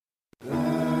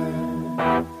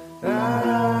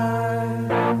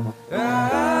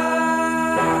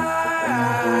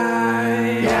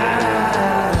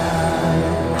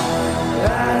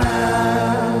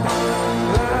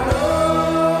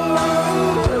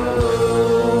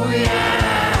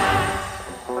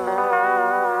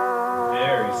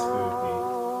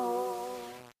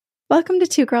Welcome to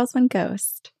Two Girls, One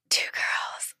Ghost. Two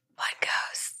Girls, One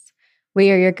Ghost.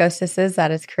 We are your ghostesses. That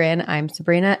is Corinne. I'm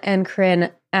Sabrina. And Corinne,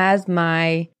 as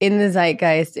my in the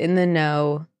zeitgeist, in the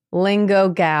know, lingo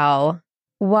gal,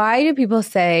 why do people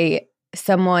say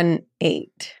someone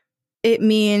ate? It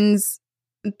means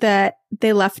that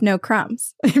they left no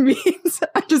crumbs. It means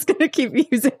I'm just going to keep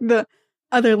using the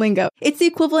other lingo. It's the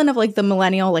equivalent of like the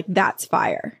millennial, like that's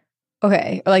fire.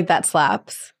 Okay. Or like that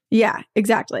slaps. Yeah,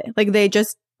 exactly. Like they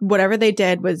just, whatever they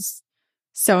did was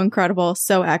so incredible,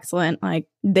 so excellent. Like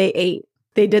they ate.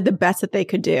 They did the best that they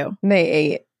could do. They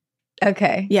ate.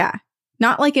 Okay. Yeah.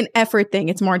 Not like an effort thing.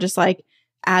 It's more just like,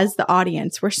 as the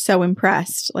audience, we're so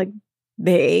impressed. Like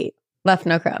they ate. Left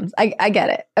no crumbs. I get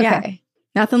it. Okay.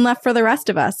 Yeah. Nothing left for the rest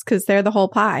of us because they're the whole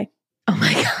pie. Oh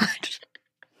my gosh.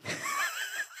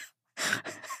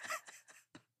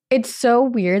 It's so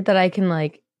weird that I can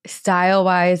like style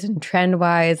wise and trend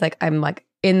wise, like I'm like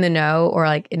in the know or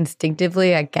like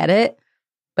instinctively I get it.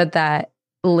 But that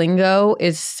lingo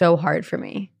is so hard for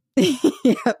me.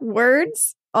 Yeah.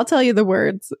 Words. I'll tell you the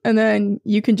words and then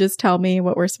you can just tell me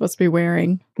what we're supposed to be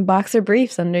wearing. Boxer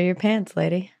briefs under your pants,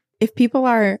 lady. If people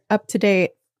are up to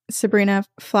date, Sabrina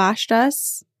flashed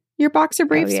us your boxer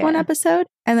briefs one episode.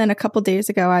 And then a couple days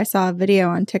ago, I saw a video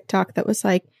on TikTok that was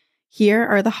like, here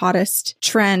are the hottest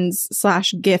trends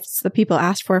 / gifts that people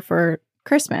asked for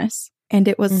Christmas. And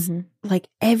it was like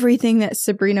everything that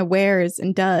Sabrina wears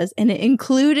and does. And it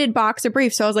included boxer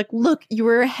briefs. So I was like, look, you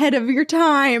were ahead of your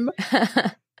time.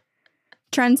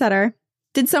 Trendsetter.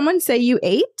 Did someone say you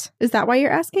ate? Is that why you're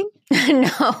asking?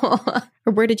 No.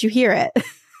 Or where did you hear it?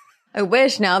 I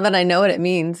wish now that I know what it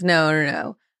means.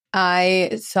 No.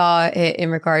 I saw it in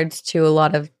regards to a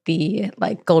lot of the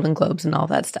like Golden Globes and all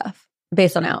that stuff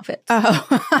based on outfits.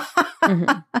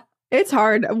 Oh, It's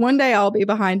hard. One day I'll be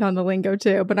behind on the lingo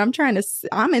too, but I'm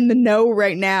in the know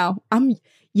right now. I'm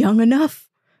young enough.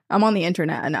 I'm on the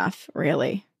internet enough,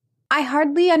 really. I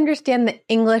hardly understand the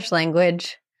English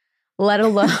language, let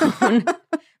alone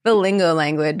the lingo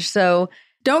language. So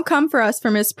don't come for us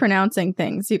for mispronouncing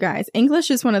things, you guys.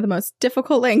 English is one of the most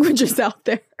difficult languages out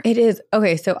there. It is.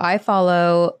 Okay, so I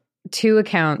follow 2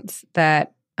 accounts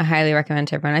that I highly recommend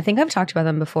to everyone. I think I've talked about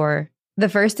them before. The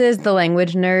first is The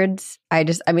Language Nerds.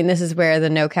 I mean, this is where the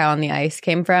No Cow on the Ice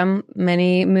came from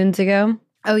many moons ago.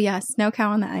 Oh, yes. No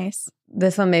Cow on the Ice.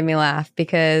 This one made me laugh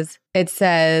because it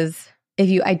says, if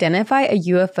you identify a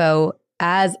UFO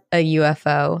as a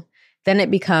UFO, then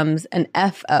it becomes an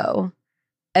FO.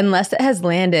 Unless it has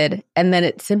landed, and then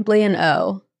it's simply an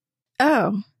O.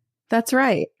 Oh, that's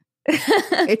right.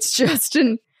 It's just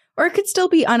or it could still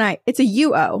be it's a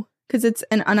UO because it's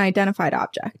an unidentified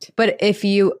object. But if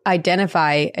you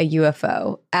identify a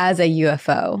UFO as a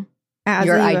UFO,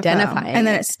 you're identifying and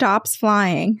then it stops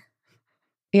flying.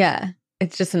 Yeah,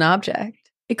 it's just an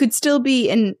object. It could still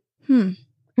be well,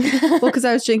 because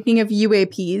I was thinking of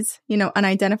UAPs,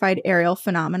 unidentified aerial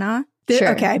phenomena. Sure.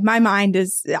 Okay, my mind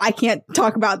I can't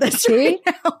talk about this right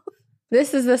now.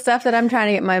 This is the stuff that I'm trying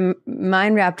to get my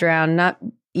mind wrapped around, not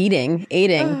eating,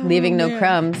 leaving no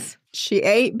crumbs. She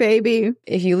ate, baby.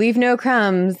 If you leave no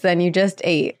crumbs, then you just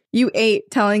ate. You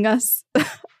ate telling us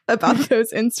about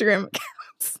those Instagram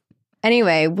accounts.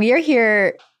 Anyway, we are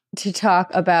here to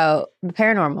talk about the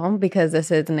paranormal because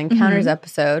this is an encounters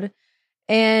episode.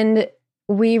 And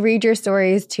we read your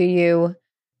stories to you.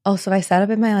 Also, I sat up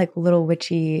in my like little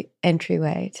witchy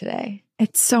entryway today.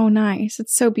 It's so nice.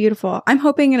 It's so beautiful. I'm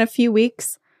hoping in a few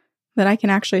weeks that I can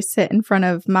actually sit in front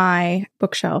of my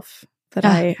bookshelf that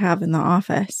I have in the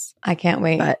office. I can't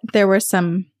wait. But there were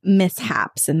some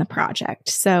mishaps in the project.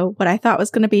 So what I thought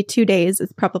was going to be 2 days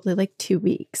is probably like 2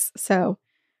 weeks. So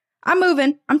I'm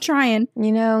moving. I'm trying.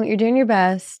 You're doing your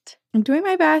best. I'm doing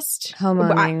my best.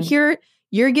 Homeowning.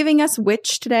 You're giving us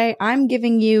witch today. I'm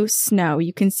giving you snow.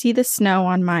 You can see the snow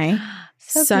on my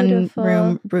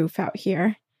sunroom roof out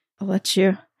here. I'll let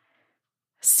you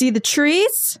see the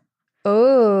trees.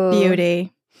 Oh,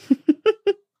 beauty.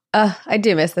 I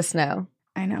do miss the snow.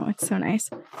 I know. It's so nice.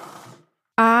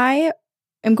 I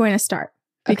am going to start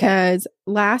because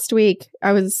last week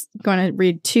I was going to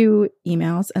read 2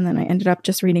 emails and then I ended up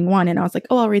just reading 1 and I was like,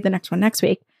 I'll read the next one next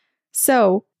week.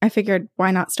 So I figured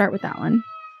why not start with that one?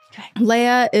 Okay.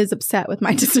 Leia is upset with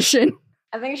my decision.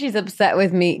 I think she's upset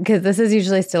with me because this is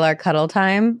usually still our cuddle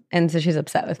time. And so she's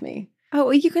upset with me. Oh,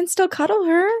 well, you can still cuddle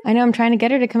her. I know. I'm trying to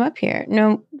get her to come up here.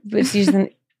 No, but she's going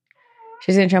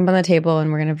to jump on the table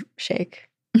and we're going to shake.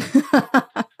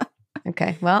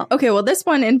 Okay. Well, this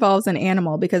one involves an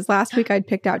animal because last week I'd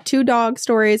picked out 2 dog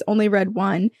stories, only read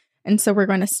 1. And so we're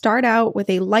going to start out with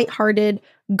a lighthearted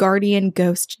guardian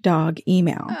ghost dog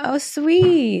email. Oh,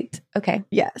 sweet. Okay.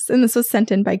 Yes. And this was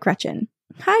sent in by Gretchen.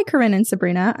 Hi, Corinne and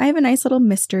Sabrina. I have a nice little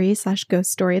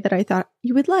mystery/ghost story that I thought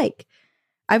you would like.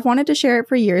 I've wanted to share it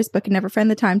for years, but could never find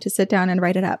the time to sit down and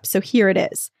write it up. So here it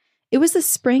is. It was the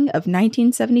spring of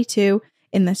 1972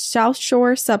 in the South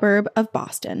Shore suburb of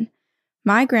Boston.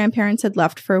 My grandparents had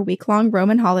left for a week-long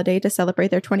Roman holiday to celebrate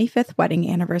their 25th wedding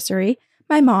anniversary.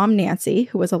 My mom, Nancy,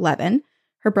 who was 11,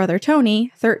 her brother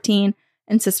Tony, 13,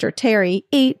 and sister Terry,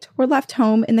 8, were left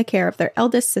home in the care of their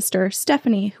eldest sister,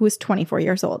 Stephanie, who was 24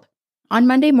 years old. On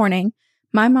Monday morning,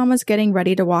 my mom was getting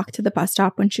ready to walk to the bus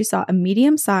stop when she saw a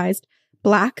medium-sized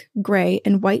black, gray,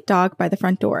 and white dog by the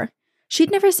front door.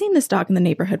 She'd never seen this dog in the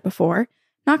neighborhood before.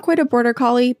 Not quite a border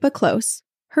collie, but close.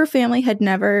 Her family had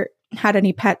never had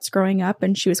any pets growing up,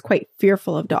 and she was quite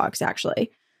fearful of dogs,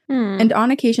 actually. And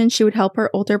on occasion, she would help her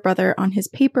older brother on his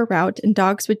paper route, and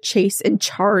dogs would chase and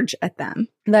charge at them.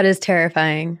 That is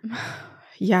terrifying.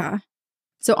 Yeah.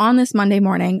 So on this Monday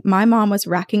morning, my mom was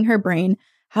racking her brain.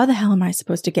 How the hell am I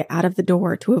supposed to get out of the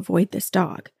door to avoid this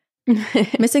dog?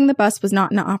 Missing the bus was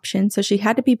not an option, so she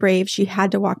had to be brave. She had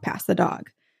to walk past the dog.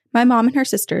 My mom and her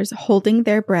sisters, holding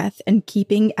their breath and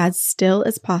keeping as still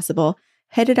as possible,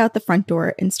 headed out the front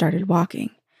door and started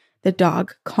walking. The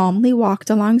dog calmly walked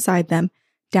alongside them,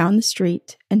 down the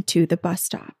street, and to the bus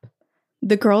stop.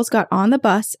 The girls got on the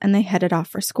bus and they headed off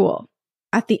for school.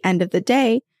 At the end of the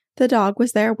day, the dog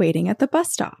was there waiting at the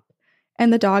bus stop.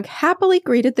 And the dog happily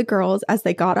greeted the girls as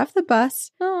they got off the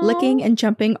bus, licking and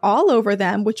jumping all over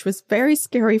them, which was very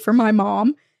scary for my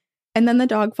mom. And then the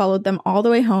dog followed them all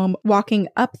the way home, walking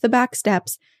up the back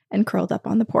steps and curled up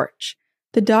on the porch.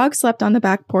 The dog slept on the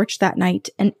back porch that night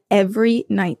and every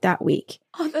night that week.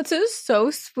 Oh, that's just so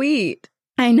sweet.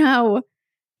 I know.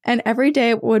 And every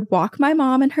day it would walk my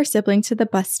mom and her siblings to the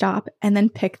bus stop and then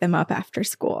pick them up after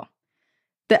school.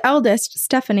 The eldest,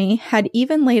 Stephanie, had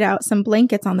even laid out some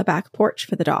blankets on the back porch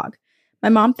for the dog. My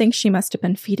mom thinks she must have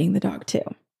been feeding the dog too.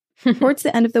 Towards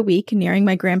the end of the week, nearing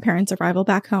my grandparents' arrival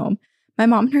back home, my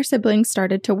mom and her siblings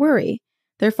started to worry.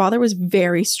 Their father was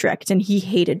very strict and he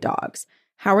hated dogs.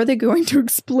 How are they going to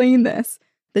explain this?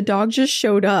 The dog just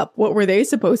showed up. What were they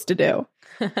supposed to do?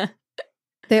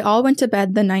 They all went to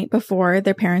bed the night before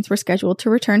their parents were scheduled to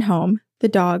return home, the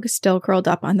dog still curled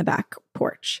up on the back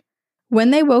porch.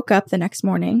 When they woke up the next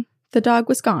morning, the dog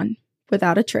was gone,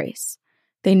 without a trace.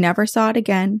 They never saw it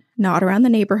again, not around the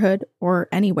neighborhood or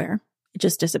anywhere. It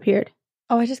just disappeared.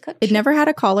 Oh, I just got It never had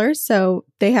a collar, so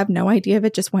they have no idea if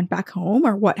it just went back home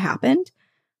or what happened.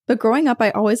 But growing up, I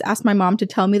always asked my mom to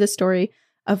tell me the story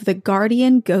of the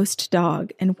guardian ghost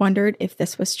dog and wondered if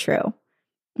this was true.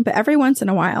 But every once in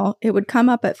a while, it would come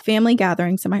up at family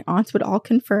gatherings and my aunts would all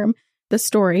confirm the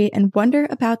story and wonder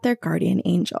about their guardian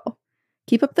angel.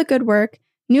 Keep up the good work.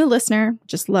 New listener,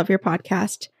 just love your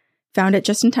podcast. Found it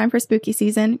just in time for spooky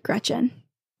season, Gretchen.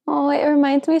 Oh, it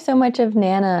reminds me so much of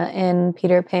Nana in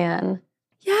Peter Pan.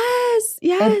 Yes.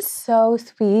 It's so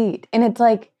sweet. And it's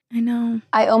like, I know.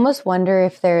 I almost wonder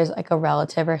if there's like a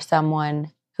relative or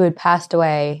someone who had passed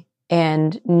away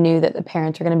and knew that the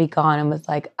parents were going to be gone and was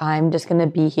like, I'm just going to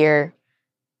be here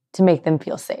to make them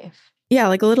feel safe. Yeah,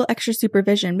 like a little extra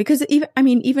supervision. Because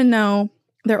even though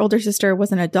their older sister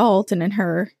was an adult and in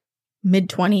her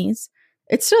mid-20s,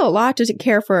 it's still a lot to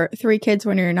care for 3 kids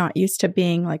when you're not used to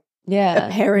being like a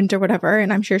parent or whatever.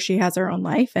 And I'm sure she has her own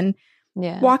life. And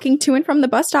walking to and from the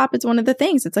bus stop is one of the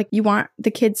things. It's like you want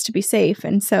the kids to be safe.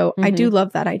 And so I do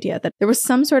love that idea that there was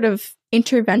some sort of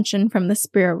intervention from the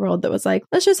spirit world that was like,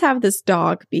 let's just have this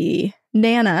dog be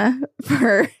Nana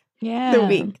for the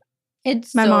week.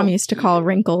 My mom used to call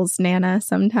Wrinkles Nana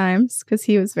sometimes because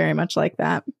he was very much like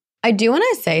that. I do want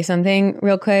to say something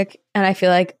real quick. And I feel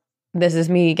like this is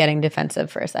me getting defensive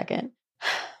for a second.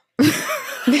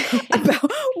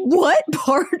 About what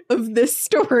part of this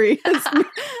story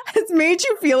has made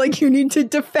you feel like you need to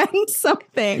defend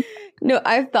something? No,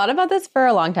 I've thought about this for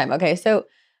a long time. Okay, so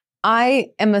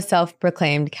I am a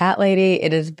self-proclaimed cat lady.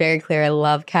 It is very clear I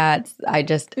love cats. I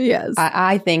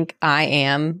think I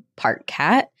am part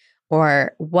cat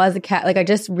or was a cat. Like I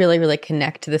just really, really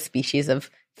connect to the species of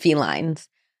felines.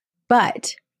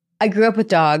 But I grew up with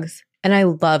dogs and I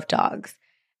love dogs.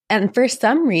 And for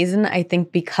some reason, I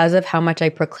think because of how much I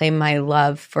proclaim my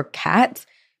love for cats,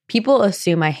 people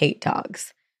assume I hate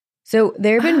dogs. So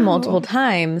there have been multiple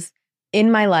times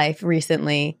in my life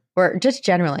recently, or just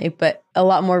generally, but a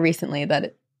lot more recently,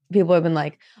 that people have been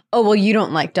like, oh, well, you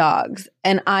don't like dogs.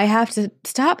 And I have to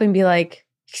stop and be like,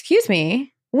 excuse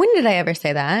me, when did I ever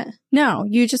say that? No,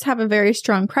 you just have a very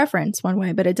strong preference one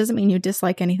way, but it doesn't mean you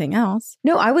dislike anything else.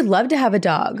 No, I would love to have a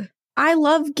dog. I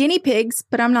love guinea pigs,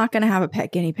 but I'm not going to have a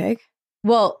pet guinea pig.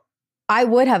 Well, I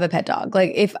would have a pet dog.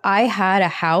 Like if I had a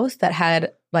house that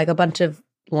had like a bunch of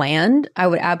land, I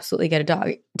would absolutely get a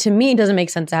dog. To me, it doesn't make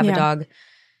sense to have a dog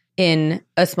in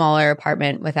a smaller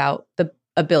apartment without the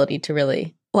ability to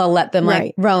really, let them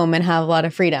like roam and have a lot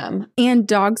of freedom. And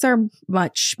dogs are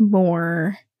much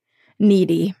more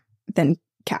needy than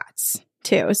cats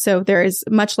too. So there is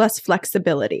much less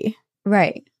flexibility.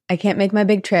 Right. I can't make my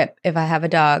big trip if I have a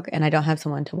dog and I don't have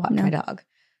someone to watch my dog.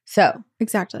 So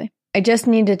exactly. I just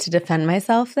needed to defend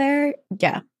myself there.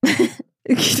 Yeah.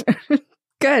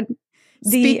 Good.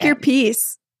 Speak your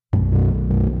piece.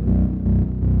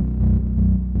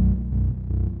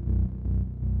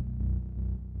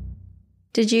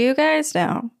 Did you guys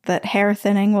know that hair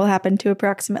thinning will happen to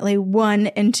approximately 1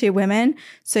 in 2 women?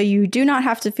 So you do not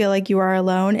have to feel like you are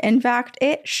alone. In fact,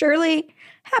 it surely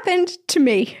happened to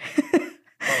me.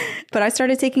 But I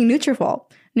started taking Nutrafol.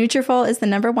 Nutrafol is the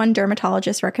 #1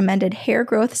 dermatologist recommended hair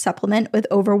growth supplement, with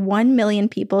over 1 million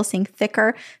people seeing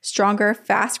thicker, stronger,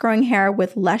 fast-growing hair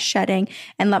with less shedding.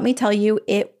 And let me tell you,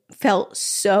 it felt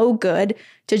so good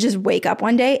to just wake up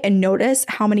one day and notice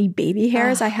how many baby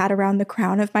hairs I had around the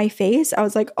crown of my face. I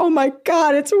was like, oh my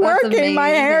God, it's working. My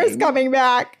hair is coming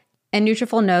back. And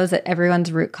Nutrafol knows that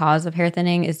everyone's root cause of hair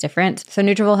thinning is different. So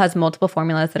Nutrafol has multiple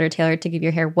formulas that are tailored to give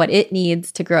your hair what it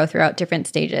needs to grow throughout different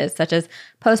stages, such as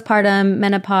postpartum,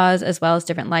 menopause, as well as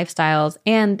different lifestyles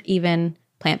and even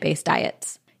plant-based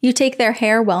diets. You take their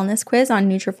hair wellness quiz on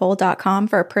Nutrafol.com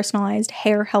for a personalized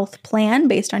hair health plan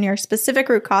based on your specific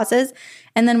root causes.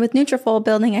 And then with Nutrafol,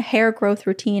 building a hair growth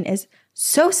routine is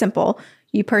so simple.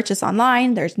 You purchase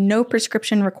online, there's no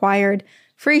prescription required,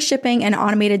 free shipping and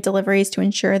automated deliveries to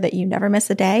ensure that you never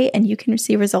miss a day, and you can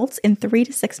see results in 3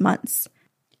 to 6 months.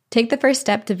 Take the first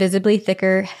step to visibly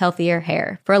thicker, healthier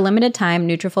hair. For a limited time,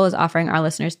 Nutrafol is offering our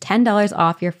listeners $10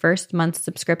 off your first month's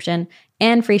subscription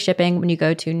and free shipping when you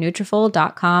go to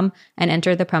Nutrafol.com and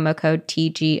enter the promo code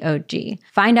TGOG.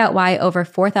 Find out why over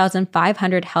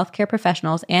 4,500 healthcare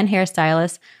professionals and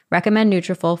hairstylists recommend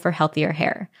Nutrafol for healthier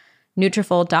hair.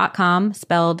 Nutrafol.com,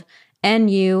 spelled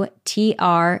Nutrafol.com,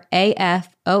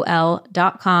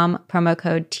 promo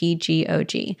code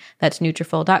TGOG. That's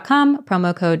Nutrafol.com,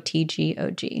 promo code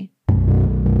TGOG.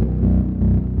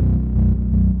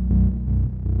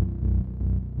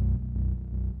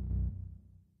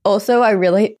 Also,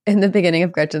 in the beginning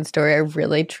of Gretchen's story, I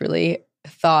really, truly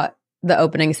thought the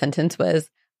opening sentence was,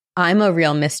 I'm a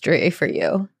real mystery for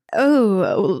you.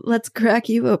 Oh, let's crack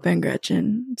you open,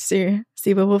 Gretchen. See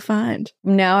what we'll find.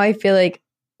 Now I feel like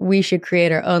we should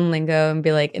create our own lingo and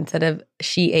be like, instead of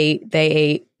she ate, they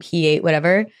ate, he ate,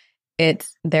 whatever,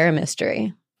 it's they're a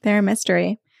mystery. They're a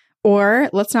mystery. Or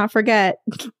let's not forget,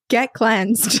 get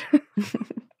cleansed.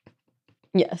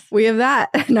 Yes. We have that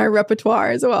in our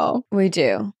repertoire as well. We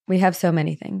do. We have so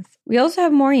many things. We also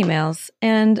have more emails.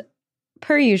 And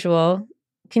per usual,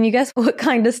 can you guess what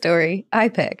kind of story I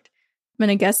picked? I'm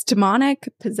going to guess demonic,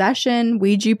 possession,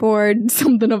 Ouija board,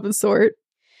 something of the sort.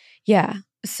 Yeah.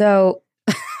 So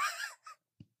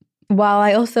while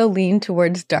I also lean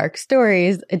towards dark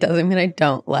stories, it doesn't mean I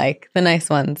don't like the nice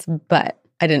ones, but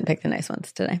I didn't pick the nice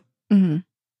ones today. Mm-hmm.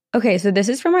 Okay, so this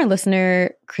is from our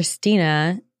listener,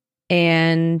 Christina,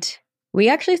 and we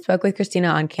actually spoke with Christina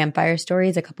on Campfire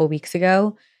Stories a couple weeks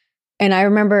ago, and I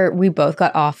remember we both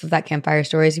got off of that Campfire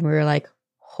Stories and we were like,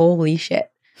 holy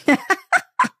shit.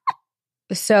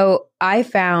 So I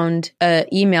found an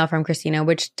email from Christina,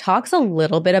 which talks a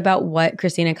little bit about what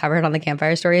Christina covered on the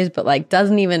Campfire Stories, but like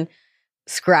doesn't even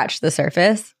scratch the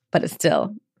surface, but it's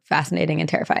still fascinating and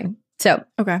terrifying. So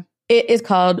okay, it is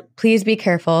called Please Be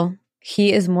Careful.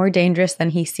 He is more dangerous than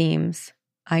he seems.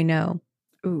 I know.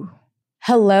 Ooh.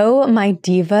 Hello, my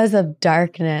divas of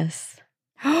darkness.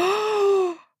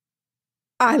 I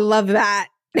love that.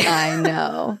 I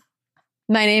know.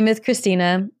 My name is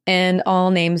Christina, and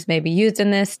all names may be used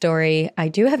in this story. I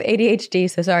do have ADHD,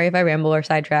 so sorry if I ramble or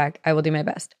sidetrack. I will do my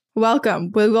best.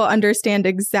 Welcome. We will understand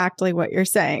exactly what you're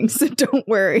saying, so don't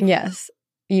worry. Yes.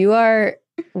 You are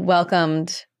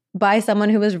welcomed by someone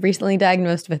who was recently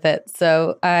diagnosed with it,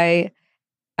 so I'm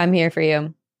here for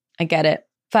you. I get it.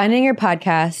 Finding your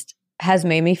podcast has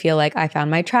made me feel like I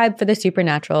found my tribe for the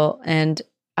supernatural, and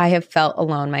I have felt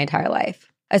alone my entire life.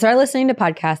 I started listening to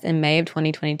podcasts in May of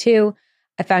 2022.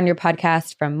 I found your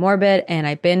podcast from Morbid, and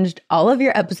I binged all of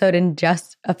your episode in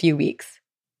just a few weeks.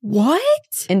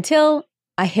 What? Until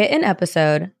I hit an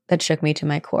episode that shook me to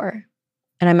my core.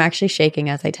 And I'm actually shaking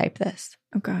as I type this.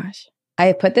 Oh, gosh.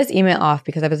 I put this email off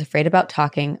because I was afraid about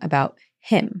talking about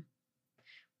him.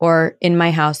 Or in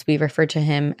my house, we refer to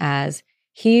him as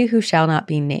he who shall not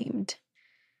be named.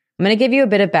 I'm going to give you a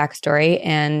bit of backstory,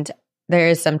 and there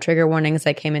is some trigger warnings.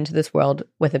 I came into this world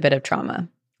with a bit of trauma.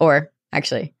 Or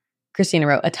actually, Christina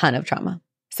wrote a ton of trauma.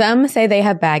 Some say they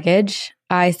have baggage.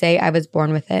 I say I was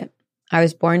born with it. I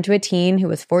was born to a teen who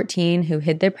was 14, who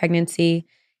hid their pregnancy,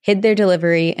 hid their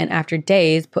delivery, and after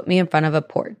days put me in front of a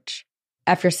porch.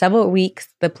 After several weeks,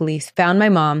 the police found my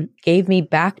mom, gave me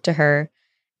back to her,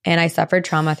 and I suffered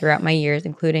trauma throughout my years,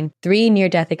 including 3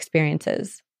 near-death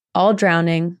experiences, all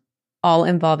drowning, all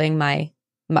involving my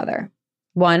mother.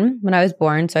 One, when I was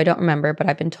born, so I don't remember, but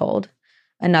I've been told.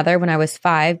 Another, when I was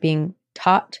 5, being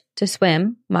taught to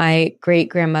swim. My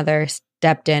great-grandmother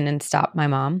stepped in and stopped my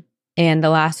mom. And the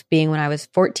last being when I was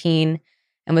 14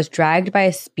 and was dragged by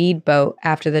a speedboat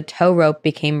after the tow rope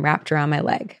became wrapped around my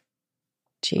leg.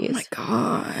 Jeez. Oh my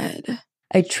God.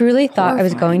 I truly thought I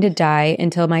was going to die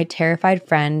until my terrified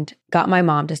friend got my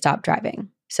mom to stop driving.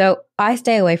 So I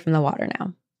stay away from the water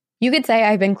now. You could say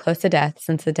I've been close to death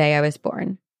since the day I was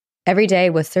born. Every day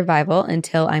was survival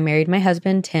until I married my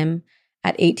husband, Tim,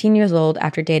 at 18 years old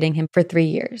after dating him for 3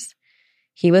 years.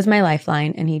 He was my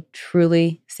lifeline and he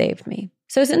truly saved me.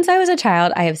 So since I was a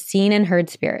child, I have seen and heard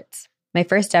spirits. My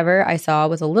first ever I saw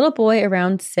was a little boy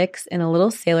around 6 in a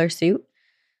little sailor suit.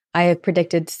 I have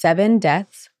predicted 7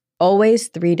 deaths, always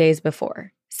 3 days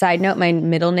before. Side note, my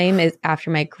middle name is after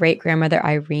my great-grandmother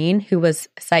Irene, who was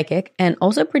psychic and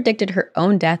also predicted her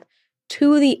own death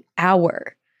to the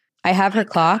hour. I have her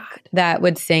clock that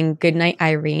would sing Goodnight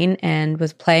Irene and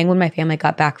was playing when my family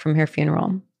got back from her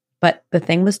funeral. But the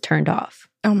thing was turned off.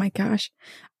 Oh my gosh.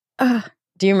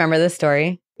 Do you remember this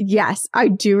story? Yes, I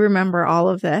do remember all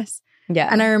of this. Yeah.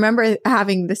 And I remember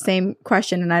having the same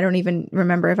question, and I don't even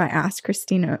remember if I asked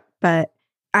Christina, but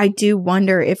I do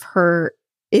wonder if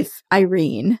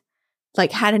Irene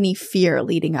like had any fear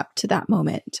leading up to that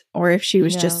moment, or if she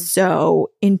was just so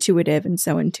intuitive and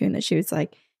so in tune that she was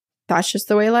like, that's just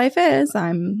the way life is.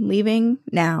 I'm leaving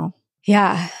now.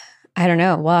 Yeah. I don't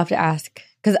know. We'll have to ask.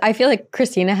 Because I feel like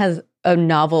Christina has a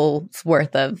novel's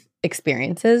worth of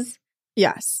experiences.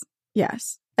 Yes.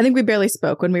 Yes. I think we barely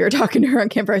spoke when we were talking to her on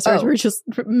Campfire Stories. We were just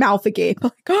mouth agape.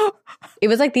 Like, oh. It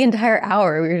was like the entire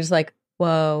hour. We were just like,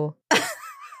 whoa.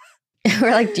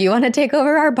 We're like, do you want to take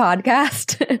over our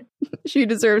podcast? She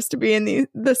deserves to be in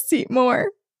the seat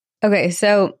more. Okay,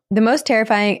 so the most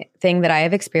terrifying thing that I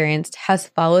have experienced has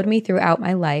followed me throughout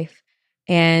my life,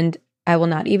 and I will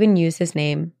not even use his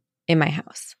name in my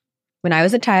house. When I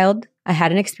was a child, I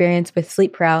had an experience with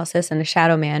sleep paralysis and a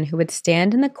shadow man who would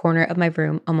stand in the corner of my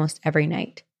room almost every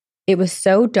night. It was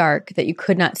so dark that you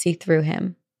could not see through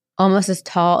him, almost as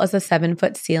tall as a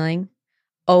 7-foot ceiling,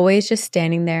 always just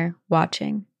standing there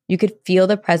watching. You could feel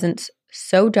the presence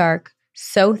so dark,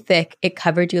 so thick, it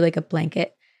covered you like a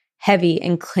blanket, heavy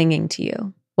and clinging to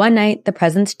you. One night, the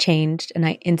presence changed and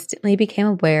I instantly became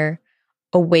aware,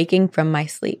 awaking from my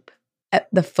sleep. At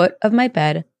the foot of my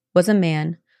bed was a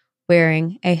man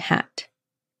wearing a hat.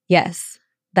 Yes,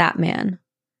 that man.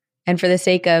 And for the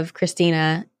sake of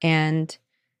Christina and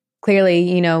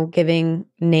clearly, giving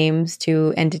names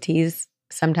to entities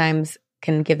sometimes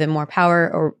can give them more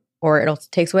power or it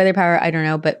takes away their power. I don't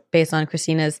know. But based on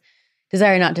Christina's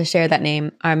desire not to share that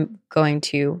name, I'm going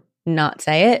to not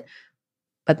say it.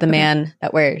 But the man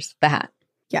that wears the hat.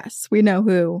 Yes, we know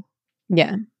who.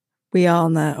 Yeah. We all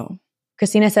know.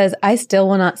 Christina says, I still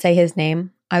will not say his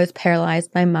name. I was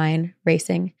paralyzed, my mind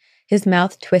racing, his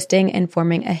mouth twisting and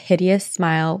forming a hideous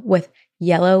smile with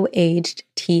yellow aged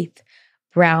teeth,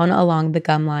 brown along the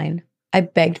gum line. I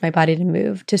begged my body to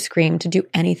move, to scream, to do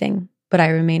anything, but I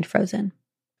remained frozen.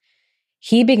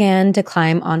 He began to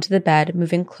climb onto the bed,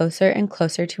 moving closer and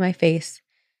closer to my face.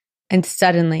 And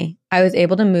suddenly, I was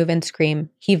able to move and scream.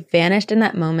 He vanished in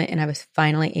that moment, and I was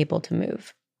finally able to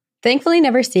move. Thankfully,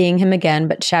 never seeing him again,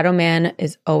 but Shadow Man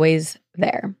is always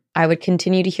there. I would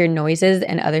continue to hear noises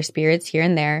and other spirits here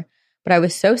and there, but I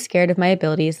was so scared of my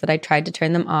abilities that I tried to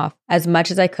turn them off as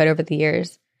much as I could over the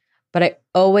years. But I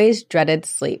always dreaded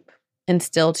sleep, and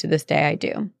still to this day I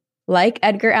do. Like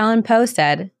Edgar Allan Poe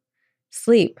said,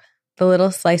 sleep, the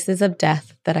little slices of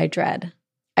death that I dread.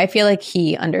 I feel like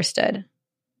he understood.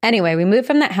 Anyway, we moved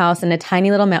from that house in a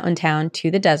tiny little mountain town to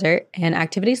the desert, and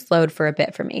activity slowed for a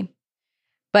bit for me.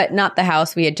 But not the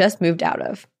house we had just moved out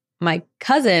of. My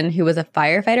cousin, who was a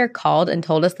firefighter, called and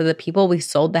told us that the people we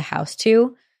sold the house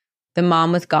to, the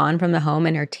mom was gone from the home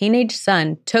and her teenage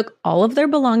son took all of their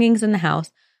belongings in the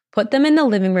house, put them in the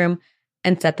living room,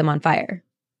 and set them on fire.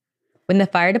 When the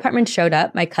fire department showed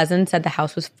up, my cousin said the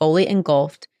house was fully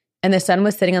engulfed, and the son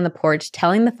was sitting on the porch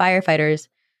telling the firefighters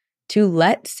to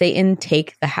let Satan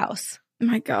take the house. Oh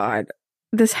my God.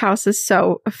 This house is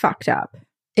so fucked up.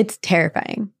 It's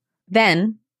terrifying.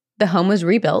 Then the home was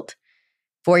rebuilt.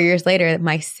 4 years later,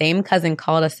 my same cousin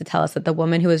called us to tell us that the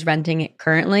woman who was renting it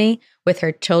currently with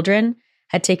her children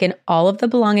had taken all of the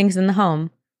belongings in the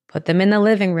home, put them in the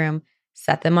living room,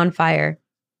 set them on fire,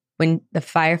 when the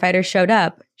firefighters showed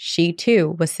up, she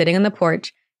too was sitting on the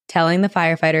porch telling the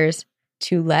firefighters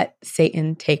to let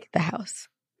Satan take the house.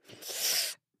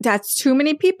 That's too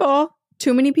many people.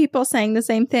 Too many people saying the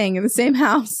same thing in the same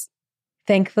house.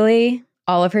 Thankfully,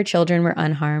 all of her children were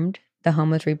unharmed. The home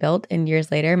was rebuilt, and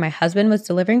years later, my husband was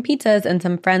delivering pizzas and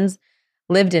some friends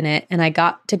lived in it, and I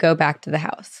got to go back to the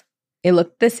house. It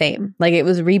looked the same, like it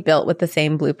was rebuilt with the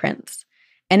same blueprints,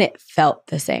 and it felt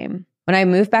the same. When I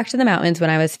moved back to the mountains when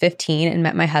I was 15 and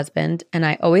met my husband, and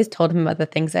I always told him about the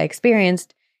things I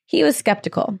experienced, he was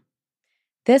skeptical.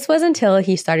 This was until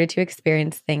he started to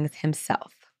experience things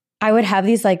himself. I would have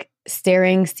these like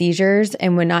staring seizures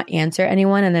and would not answer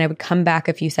anyone, and then I would come back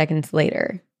a few seconds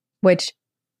later, which,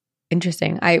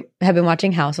 interesting. I have been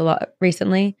watching House a lot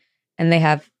recently, and they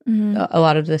have a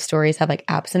lot of the stories have like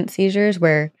absent seizures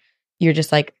where you're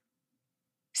just like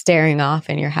staring off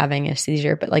and you're having a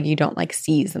seizure, but like you don't like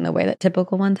seize in the way that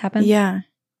typical ones happen. Yeah.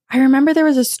 I remember there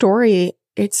was a story,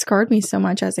 it scarred me so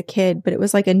much as a kid, but it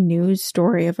was like a news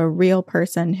story of a real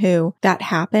person who that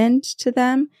happened to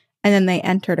them, and then they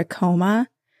entered a coma,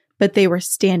 but they were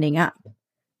standing up.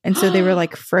 And so they were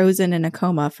like frozen in a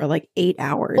coma for like 8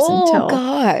 hours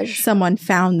until someone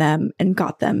found them and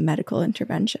got them medical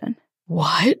intervention.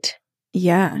 What?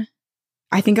 Yeah.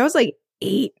 I think I was like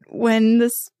 8 when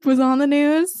this was on the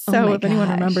news. So if anyone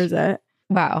remembers it.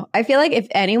 Wow. I feel like if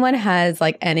anyone has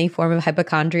like any form of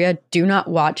hypochondria, do not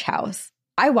watch House.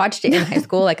 I watched it in high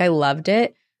school. Like I loved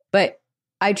it. But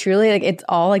I truly like it's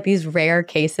all like these rare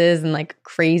cases and like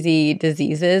crazy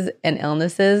diseases and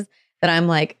illnesses that I'm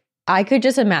like, I could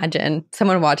just imagine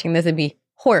someone watching this and be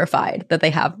horrified that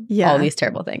they have all these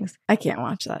terrible things. I can't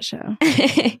watch that show.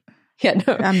 Yeah,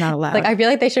 no. I'm not allowed. Like I feel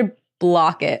like they should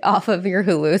block it off of your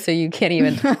Hulu so you can't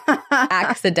even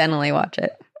accidentally watch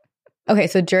it. Okay,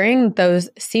 so during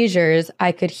those seizures,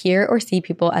 I could hear or see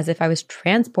people as if I was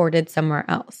transported somewhere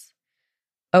else.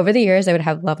 Over the years, I would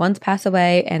have loved ones pass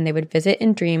away and they would visit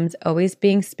in dreams, always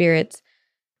being spirits,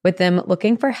 with them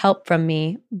looking for help from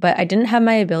me, but I didn't have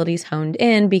my abilities honed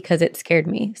in because it scared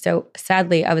me. So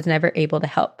sadly, I was never able to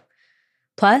help.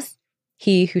 Plus,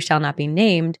 he who shall not be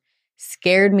named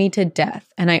scared me to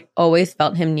death, and I always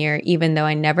felt him near, even though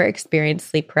I never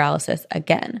experienced sleep paralysis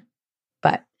again.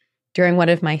 But during one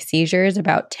of my seizures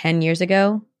about 10 years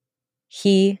ago,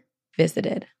 he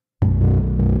visited.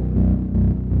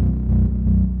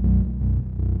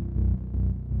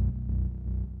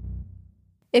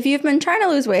 If you've been trying to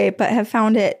lose weight but have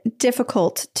found it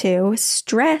difficult to,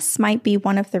 stress might be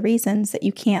one of the reasons that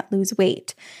you can't lose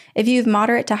weight. If you have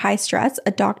moderate to high stress,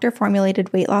 a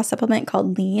doctor-formulated weight loss supplement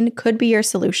called Lean could be your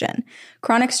solution.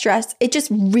 Chronic stress, it just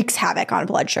wreaks havoc on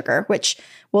blood sugar, which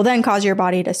will then cause your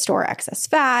body to store excess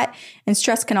fat. And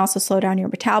stress can also slow down your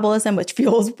metabolism, which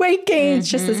fuels weight gain. It's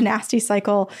just this nasty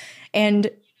cycle. And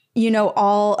you know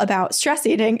all about stress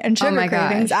eating and sugar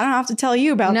cravings. Gosh. I don't have to tell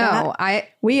you about that.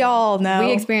 We all know.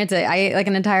 We experienced it. I ate like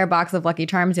an entire box of Lucky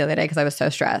Charms the other day because I was so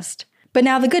stressed. But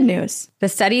now the good news. The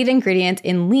studied ingredients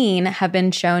in Lean have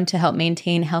been shown to help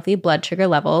maintain healthy blood sugar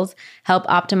levels, help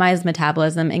optimize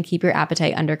metabolism, and keep your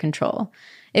appetite under control.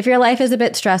 If your life is a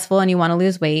bit stressful and you want to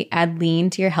lose weight, add Lean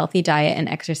to your healthy diet and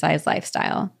exercise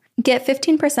lifestyle. Get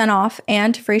 15% off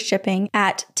and free shipping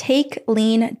at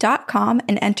takelean.com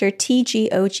and enter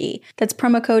TGOG. That's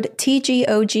promo code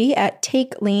TGOG at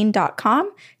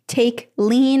takelean.com.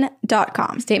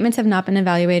 TakeLean.com. Statements have not been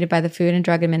evaluated by the Food and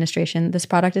Drug Administration. This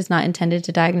product is not intended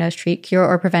to diagnose, treat, cure,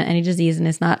 or prevent any disease and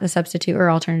is not a substitute or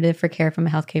alternative for care from a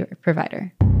healthcare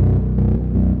provider.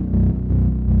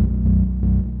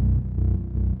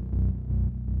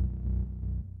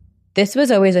 This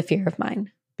was always a fear of mine,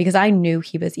 because I knew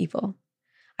he was evil.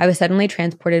 I was suddenly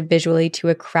transported visually to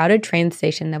a crowded train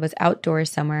station that was outdoors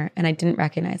somewhere, and I didn't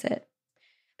recognize it.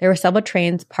 There were several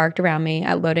trains parked around me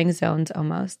at loading zones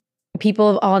almost. People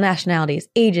of all nationalities,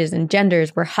 ages, and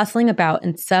genders were hustling about,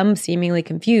 and some seemingly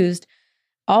confused,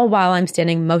 all while I'm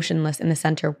standing motionless in the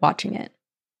center watching it.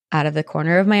 Out of the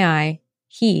corner of my eye,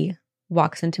 he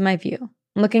walks into my view,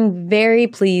 looking very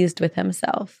pleased with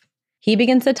himself. He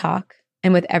begins to talk,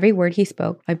 and with every word he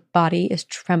spoke, my body is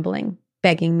trembling,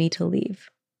 begging me to leave.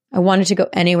 I wanted to go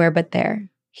anywhere but there.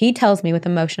 He tells me with a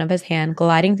motion of his hand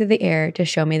gliding through the air to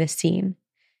show me the scene.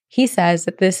 He says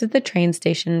that this is the train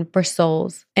station for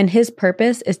souls, and his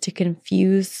purpose is to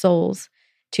confuse souls,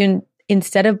 to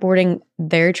instead of boarding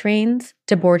their trains,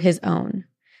 to board his own,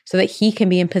 so that he can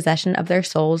be in possession of their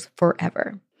souls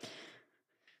forever.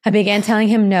 I began telling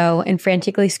him no and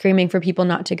frantically screaming for people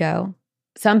not to go.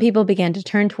 Some people began to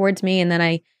turn towards me, and then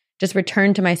I just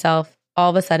returned to myself all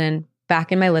of a sudden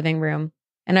back in my living room,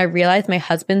 and I realized my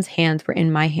husband's hands were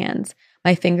in my hands,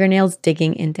 my fingernails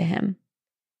digging into him.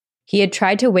 He had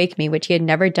tried to wake me, which he had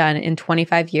never done in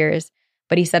 25 years,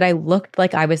 but he said I looked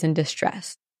like I was in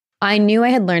distress. I knew I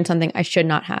had learned something I should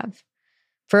not have.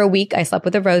 For a week, I slept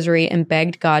with a rosary and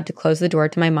begged God to close the door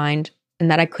to my mind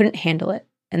and that I couldn't handle it.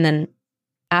 And then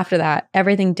after that,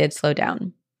 everything did slow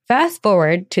down. Fast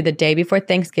forward to the day before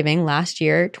Thanksgiving last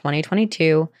year,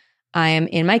 2022. I am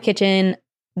in my kitchen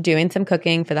doing some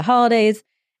cooking for the holidays,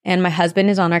 and my husband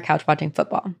is on our couch watching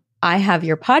football. I have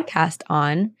your podcast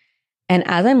on, and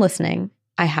as I'm listening,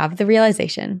 I have the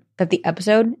realization that the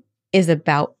episode is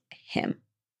about him.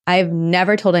 I have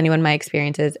never told anyone my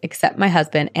experiences except my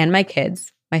husband and my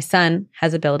kids. My son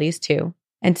has abilities too.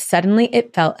 And suddenly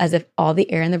it felt as if all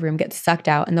the air in the room gets sucked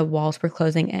out and the walls were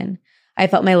closing in. I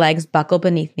felt my legs buckle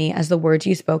beneath me as the words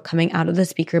you spoke coming out of the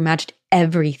speaker matched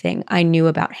everything I knew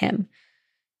about him.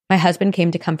 My husband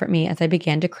came to comfort me as I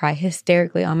began to cry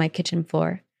hysterically on my kitchen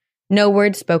floor. No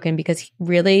words spoken because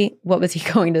really, what was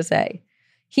he going to say?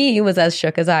 He was as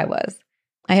shook as I was.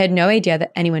 I had no idea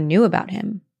that anyone knew about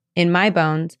him. In my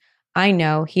bones, I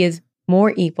know he is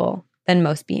more evil than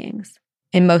most beings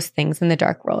and most things in the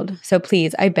dark world. So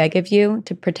please, I beg of you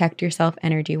to protect yourself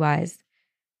energy-wise.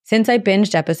 Since I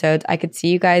binged episodes, I could see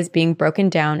you guys being broken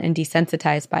down and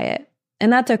desensitized by it.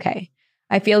 And that's okay.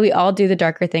 I feel we all do the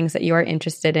darker things that you are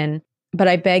interested in, but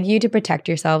I beg you to protect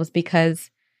yourselves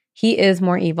because he is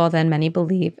more evil than many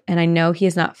believe, and I know he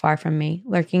is not far from me,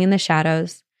 lurking in the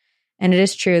shadows. And it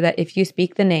is true that if you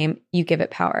speak the name, you give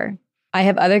it power. I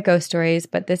have other ghost stories,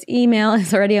 but this email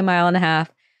is already a mile and a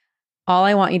half. All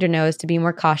I want you to know is to be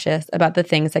more cautious about the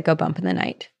things that go bump in the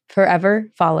night. Forever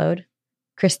followed,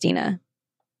 Christina.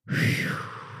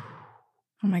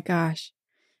 Oh my gosh.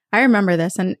 I remember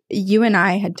this, and you and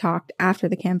I had talked after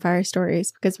the campfire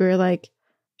stories because we were like,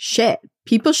 shit,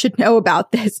 people should know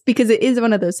about this, because it is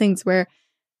one of those things where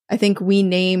I think we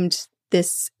named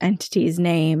this entity's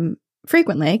name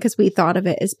frequently because we thought of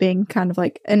it as being kind of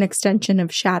like an extension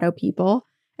of shadow people.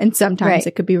 And sometimes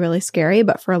it could be really scary,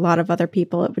 but for a lot of other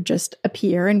people, it would just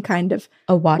appear and kind of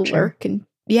a watcher. Lurk and,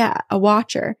 a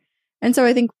watcher. And so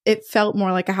I think it felt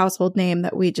more like a household name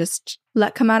that we just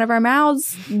let come out of our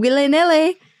mouths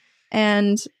willy-nilly.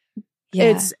 And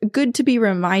it's good to be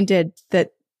reminded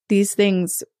that these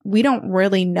things, we don't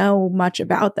really know much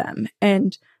about them,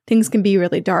 and things can be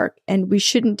really dark, and we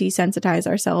shouldn't desensitize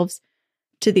ourselves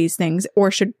to these things,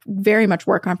 or should very much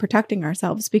work on protecting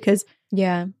ourselves, because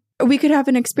we could have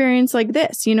an experience like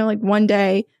this, like one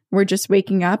day we're just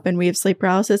waking up and we have sleep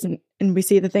paralysis and we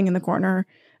see the thing in the corner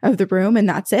of the room and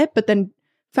that's it. But then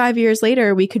 5 years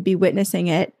later, we could be witnessing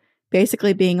it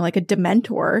basically being like a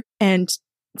dementor and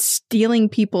stealing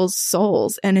people's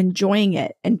souls and enjoying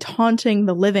it and taunting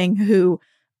the living who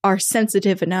are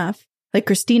sensitive enough, like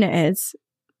Christina is,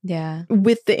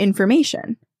 with the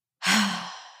information.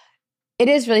 It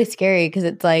is really scary because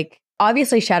it's like,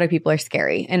 obviously shadow people are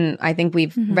scary. And I think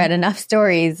we've read enough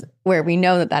stories where we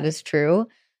know that that is true.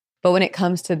 But when it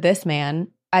comes to this man,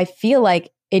 I feel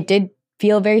like it did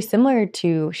feel very similar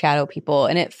to shadow people.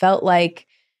 And it felt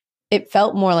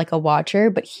more like a watcher.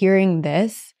 But hearing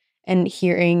this and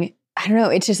hearing, I don't know,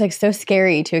 it's just like so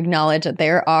scary to acknowledge that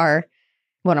there are,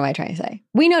 what am I trying to say?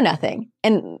 We know nothing.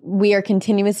 And we are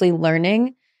continuously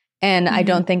learning. And I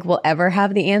don't think we'll ever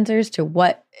have the answers to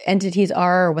what entities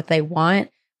are or what they want.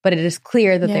 But it is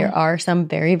clear that there are some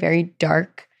very, very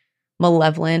dark,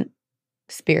 malevolent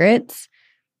spirits.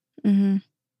 And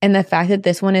the fact that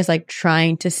this one is like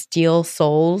trying to steal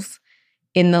souls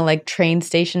in the like train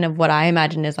station of what I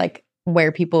imagine is like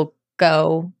where people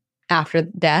go after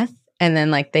death. And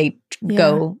then like they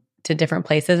go to different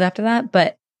places after that.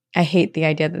 But I hate the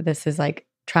idea that this is like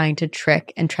trying to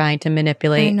trick and trying to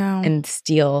manipulate and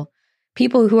steal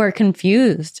people who are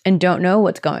confused and don't know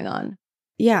what's going on.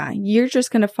 Yeah, you're just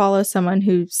going to follow someone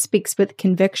who speaks with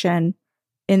conviction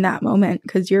in that moment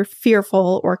because you're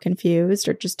fearful or confused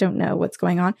or just don't know what's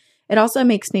going on. It also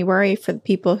makes me worry for the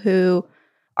people who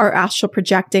are astral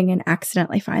projecting and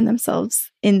accidentally find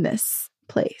themselves in this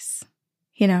place.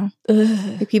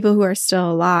 The people who are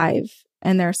still alive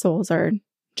and their souls are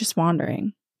just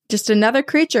wandering. Just another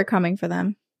creature coming for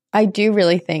them. I do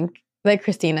really think that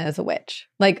Christina is a witch,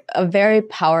 like a very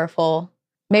powerful.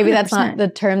 Maybe 100%. That's not the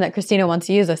term that Christina wants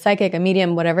to use, a psychic, a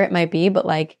medium, whatever it might be. But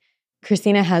like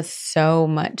Christina has so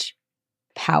much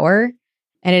power.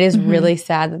 And it is really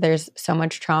sad that there's so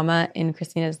much trauma in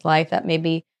Christina's life that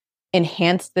maybe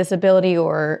enhanced this ability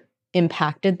or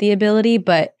impacted the ability.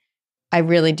 But I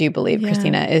really do believe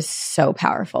Christina is so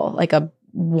powerful, like a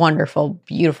wonderful,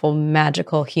 beautiful,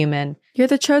 magical human. You're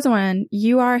the chosen one.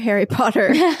 You are Harry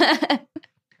Potter.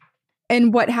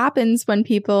 And what happens when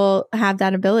people have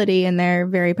that ability and they're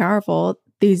very powerful,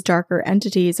 these darker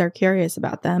entities are curious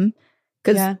about them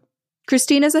because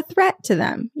Christina's a threat to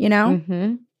them, you know?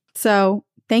 Mm-hmm. So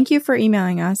thank you for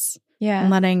emailing us and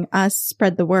letting us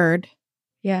spread the word.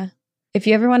 Yeah. If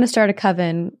you ever want to start a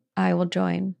coven, I will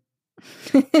join.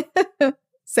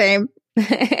 Same.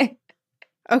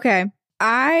 Okay.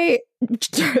 I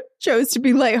chose to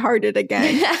be lighthearted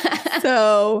again.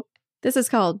 So this is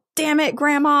called Damn It,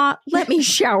 Grandma, Let Me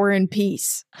Shower in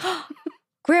Peace.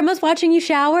 Grandma's watching you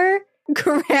shower?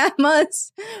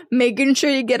 Grandma's making sure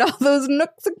you get all those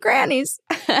nooks and crannies.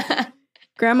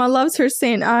 Grandma loves her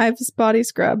St. Ives body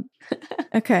scrub.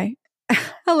 Okay.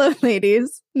 Hello,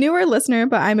 ladies. Newer listener,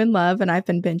 but I'm in love and I've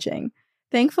been binging.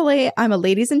 Thankfully, I'm a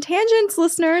Ladies and Tangents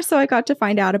listener, so I got to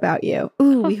find out about you.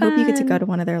 Ooh, we hope you get to go to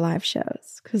one of their live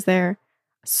shows because they're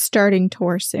starting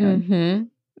tour soon. Mm-hmm.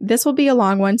 This will be a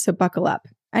long one, so buckle up.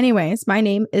 Anyways, my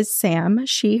name is Sam,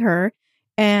 she, her,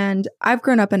 and I've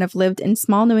grown up and have lived in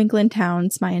small New England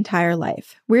towns my entire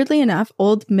life. Weirdly enough,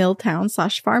 old mill towns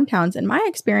 / farm towns, in my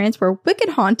experience, were wicked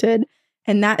haunted,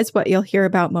 and that is what you'll hear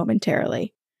about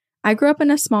momentarily. I grew up in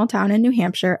a small town in New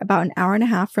Hampshire, about an hour and a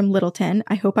half from Littleton.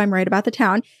 I hope I'm right about the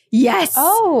town. Yes!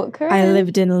 Oh, correct. I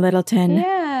lived in Littleton.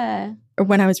 Yeah.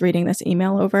 When I was reading this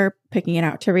email over, picking it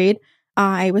out to read,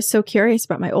 I was so curious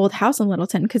about my old house in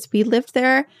Littleton because we lived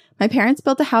there. My parents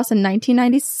built a house in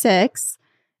 1996,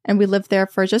 and we lived there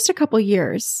for just a couple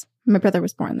years. My brother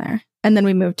was born there. And then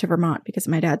we moved to Vermont because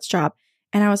of my dad's job.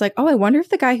 And I was like, oh, I wonder if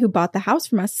the guy who bought the house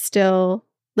from us still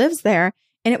lives there.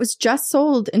 And it was just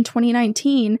sold in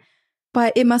 2019.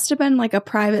 But it must have been like a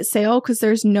private sale because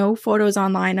there's no photos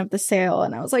online of the sale.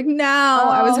 And I was like, no,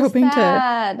 I was hoping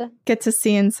to get to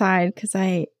see inside because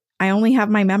I only have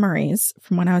my memories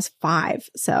from when I was 5.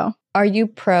 So are you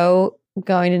pro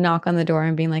going to knock on the door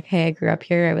and being like, hey, I grew up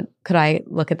here. Could I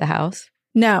look at the house?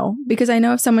 No, because I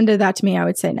know if someone did that to me, I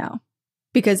would say no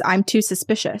because I'm too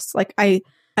suspicious. Like I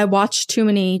watch too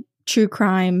many true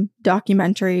crime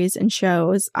documentaries and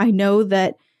shows. I know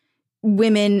that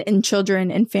women and children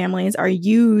and families are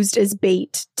used as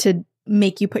bait to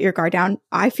make you put your guard down.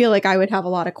 I feel like I would have a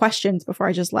lot of questions before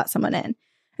I just let someone in.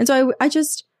 And so I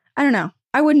don't know.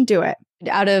 I wouldn't do it.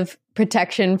 Out of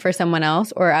protection for someone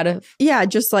else or out of... Yeah,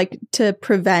 just like to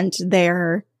prevent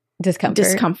their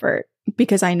discomfort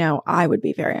because I know I would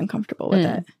be very uncomfortable with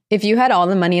it. If you had all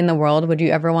the money in the world, would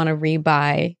you ever want to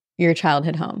rebuy your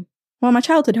childhood home? Well, my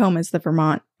childhood home is the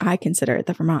Vermont. I consider it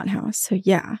the Vermont house. So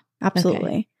yeah,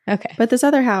 absolutely. Okay. But this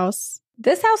other house.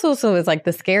 This house also is like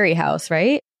the scary house,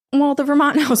 right? Well, the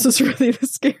Vermont house is really the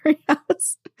scary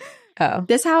house. Oh.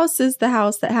 This house is the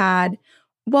house that had,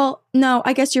 well, no,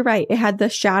 I guess you're right. It had the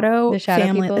shadow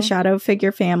family, people? The shadow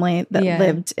figure family that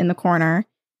lived in the corner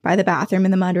by the bathroom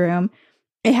in the mudroom.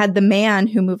 It had the man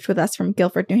who moved with us from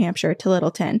Guilford, New Hampshire to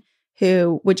Littleton,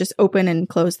 who would just open and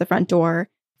close the front door,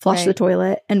 flush the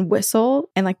toilet, and whistle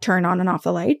and like turn on and off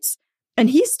the lights. And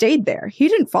he stayed there. He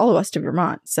didn't follow us to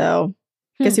Vermont. So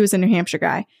I guess he was a New Hampshire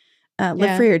guy.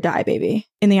 Live free or die, baby.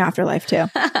 In the afterlife, too.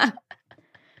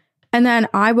 And then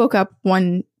I woke up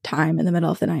one time in the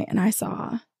middle of the night and I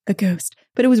saw a ghost.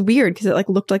 But it was weird because it like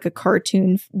looked like a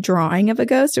cartoon drawing of a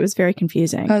ghost. It was very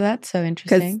confusing. Oh, that's so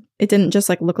interesting. Because it didn't just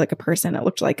like look like a person. It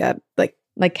looked like a like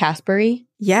Casper-y?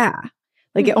 Yeah.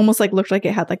 Like it almost like looked like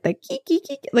it had like the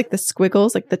like the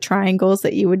squiggles, like the triangles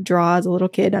that you would draw as a little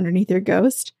kid underneath your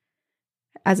ghost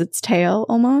as its tail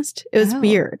almost. It was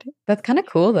weird. That's kind of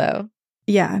cool though.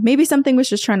 Yeah. Maybe something was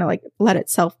just trying to like let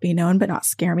itself be known but not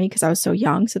scare me because I was so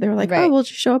young. So they were like, oh, we'll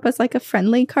just show up as like a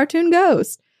friendly cartoon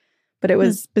ghost. But it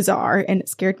was bizarre and it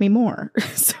scared me more.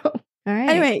 So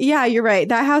anyway, yeah, you're right.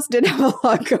 That house did have a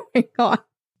lot going on.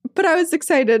 But I was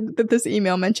excited that this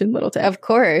email mentioned Littleton. Of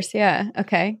course. Yeah.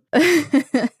 Okay.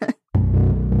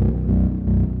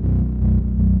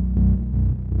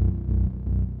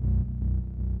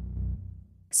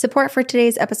 Support for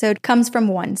today's episode comes from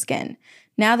OneSkin.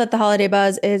 Now that the holiday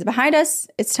buzz is behind us,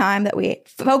 it's time that we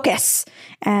focus.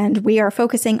 And we are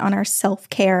focusing on our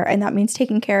self-care, and that means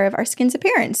taking care of our skin's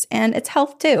appearance and its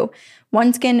health too.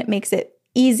 OneSkin makes it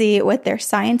easy with their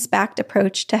science-backed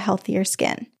approach to healthier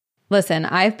skin. Listen,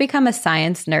 I've become a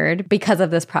science nerd because of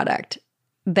this product.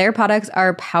 Their products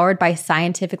are powered by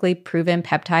scientifically proven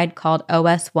peptide called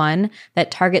OS1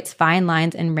 that targets fine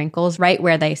lines and wrinkles right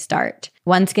where they start.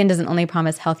 OneSkin doesn't only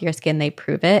promise healthier skin, they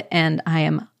prove it, and I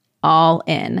am all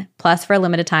in. Plus, for a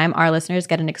limited time, our listeners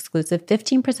get an exclusive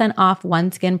 15% off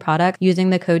OneSkin product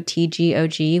using the code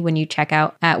TGOG when you check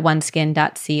out at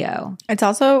oneskin.co. It's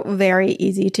also very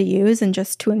easy to use and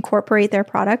just to incorporate their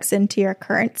products into your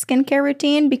current skincare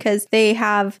routine, because they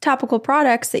have topical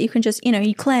products that you can just,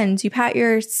 you cleanse, you pat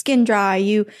your skin dry,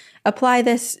 you apply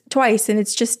this twice, and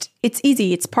it's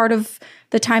easy. It's part of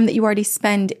the time that you already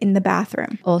spend in the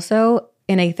bathroom. Also,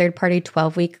 in a third-party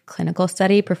 12-week clinical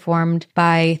study performed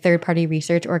by third-party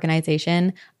research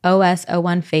organization,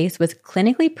 OS01 Face was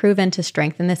clinically proven to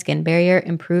strengthen the skin barrier,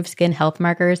 improve skin health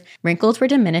markers. Wrinkles were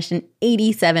diminished in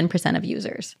 87% of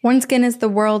users. OneSkin is the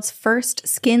world's first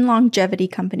skin longevity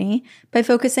company. By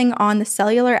focusing on the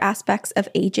cellular aspects of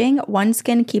aging,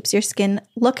 OneSkin keeps your skin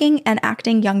looking and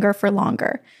acting younger for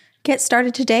longer. Get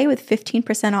started today with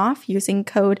 15% off using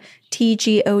code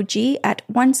TGOG at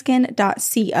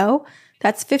oneskin.co.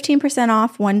 That's 15%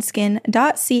 off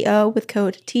oneskin.co with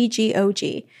code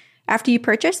TGOG. After you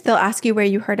purchase, they'll ask you where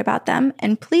you heard about them,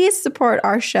 and please support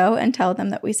our show and tell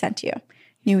them that we sent you.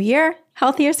 New year,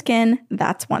 healthier skin,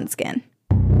 that's OneSkin.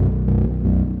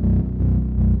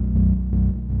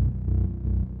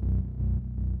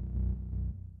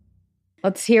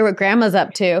 Let's hear what Grandma's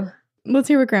up to. Let's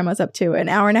hear what Grandma's up to, an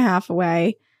hour and a half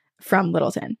away from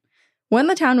Littleton. When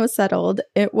the town was settled,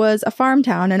 it was a farm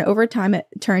town, and over time it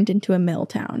turned into a mill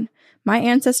town. My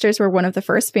ancestors were one of the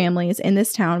first families in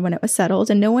this town when it was settled,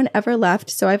 and no one ever left,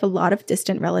 so I have a lot of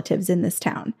distant relatives in this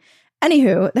town.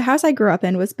 Anywho, the house I grew up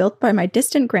in was built by my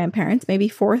distant grandparents, maybe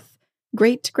fourth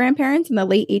great-grandparents in the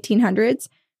late 1800s,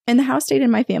 and the house stayed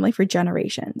in my family for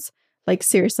generations. Like,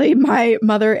 seriously, my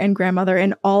mother and grandmother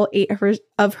and all 8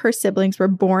 of her siblings were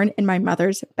born in my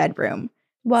mother's bedroom.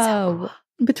 Whoa. So,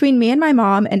 between me and my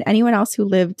mom and anyone else who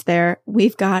lived there,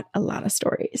 we've got a lot of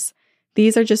stories.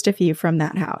 These are just a few from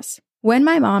that house. When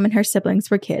my mom and her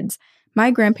siblings were kids, my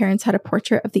grandparents had a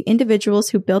portrait of the individuals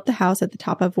who built the house at the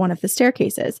top of one of the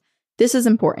staircases. This is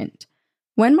important.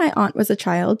 When my aunt was a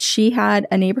child, she had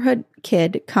a neighborhood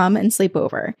kid come and sleep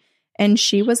over, and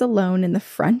she was alone in the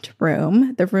front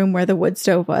room, the room where the wood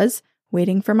stove was,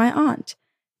 waiting for my aunt.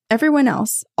 Everyone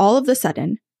else, all of a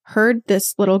sudden, heard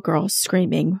this little girl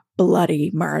screaming bloody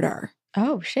murder.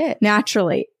 Oh, shit.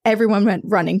 Naturally, everyone went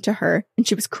running to her, and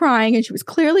she was crying, and she was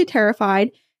clearly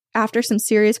terrified. After some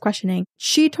serious questioning,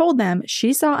 she told them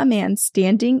she saw a man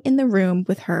standing in the room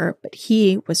with her, but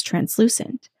he was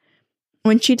translucent.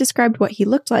 When she described what he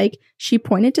looked like, she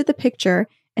pointed to the picture,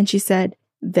 and she said,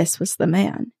 this was the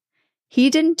man. He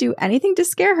didn't do anything to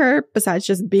scare her besides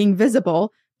just being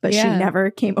visible, but she never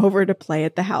came over to play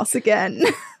at the house again.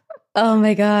 Oh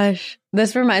my gosh.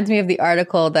 This reminds me of the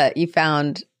article that you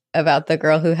found about the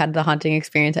girl who had the haunting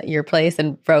experience at your place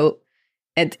and wrote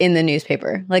it in the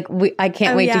newspaper. Like, I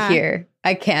can't wait to hear.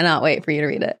 I cannot wait for you to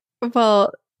read it.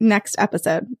 Well, next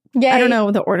episode. Yay. I don't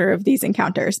know the order of these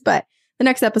encounters, but the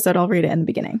next episode I'll read it in the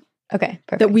beginning. Okay,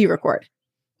 perfect. That we record.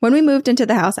 When we moved into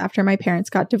the house after my parents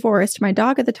got divorced, my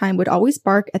dog at the time would always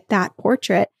bark at that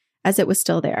portrait as it was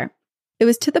still there. It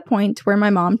was to the point where my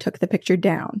mom took the picture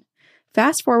down.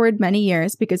 Fast forward many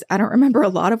years, because I don't remember a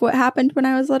lot of what happened when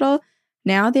I was little.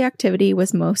 Now the activity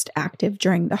was most active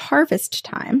during the harvest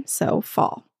time, so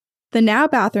fall. The now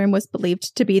bathroom was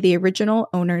believed to be the original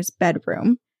owner's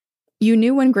bedroom. You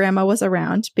knew when Grandma was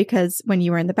around because when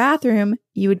you were in the bathroom,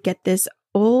 you would get this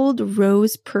old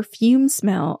rose perfume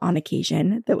smell on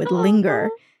occasion that would linger.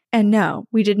 And no,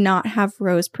 we did not have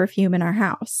rose perfume in our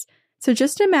house. So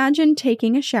just imagine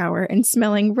taking a shower and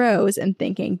smelling rose and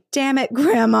thinking, damn it,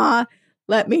 Grandma,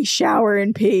 let me shower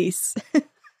in peace.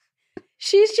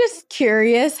 She's just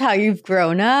curious how you've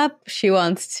grown up. She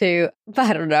wants to,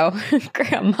 I don't know,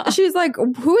 Grandma. She's like,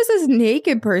 who is this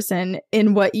naked person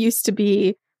in what used to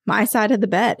be my side of the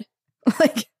bed?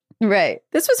 Like, right.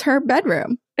 This was her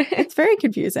bedroom. It's very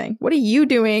confusing. What are you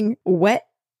doing wet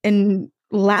and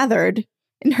lathered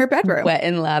in her bedroom? Wet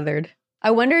and lathered.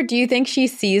 I wonder, do you think she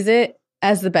sees it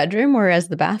as the bedroom or as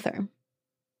the bathroom?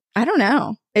 I don't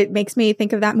know. It makes me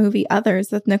think of that movie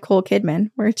Others with Nicole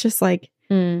Kidman, where it's just like,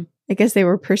 I guess they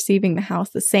were perceiving the house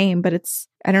the same, but it's,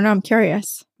 I don't know, I'm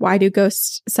curious. Why do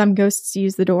some ghosts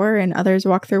use the door and others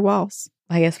walk through walls?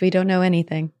 I guess we don't know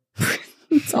anything.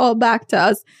 It's all back to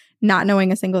us not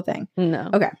knowing a single thing. No.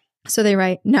 Okay. So they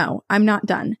write, no, I'm not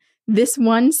done. This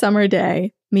one summer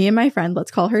day, me and my friend,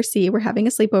 let's call her C, we're having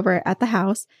a sleepover at the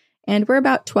house, and we're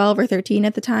about 12 or 13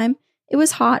 at the time. It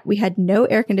was hot, we had no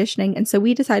air conditioning, and so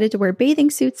we decided to wear bathing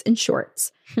suits and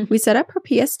shorts. We set up her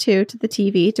PS2 to the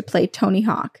TV to play Tony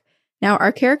Hawk. Now,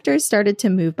 our characters started to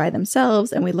move by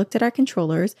themselves, and we looked at our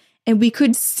controllers, and we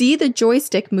could see the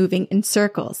joystick moving in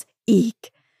circles.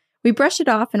 Eek. We brushed it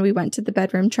off and we went to the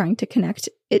bedroom trying to connect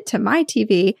it to my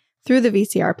TV through the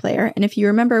VCR player. And if you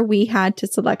remember, we had to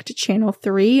select channel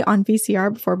 3 on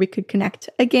VCR before we could connect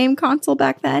a game console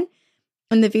back then.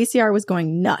 And the VCR was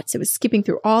going nuts. It was skipping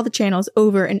through all the channels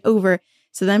over and over.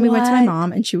 So then we went to my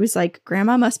mom and she was like,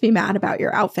 Grandma must be mad about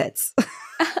your outfits.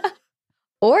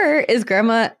 Or is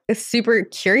Grandma super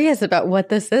curious about what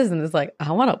this is and is like,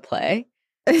 I want to play?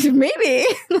 Maybe.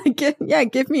 Like, yeah,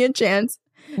 give me a chance.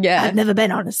 Yeah. I've never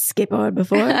been on a skateboard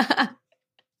before.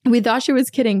 We thought she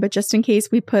was kidding, but just in case,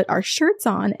 we put our shirts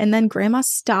on and then Grandma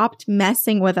stopped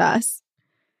messing with us.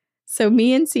 So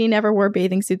me and C never wore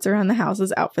bathing suits around the house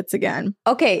as outfits again.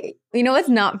 Okay, you know what's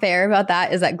not fair about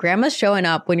that is that Grandma's showing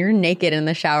up when you're naked in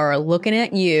the shower looking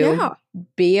at you,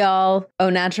 be all au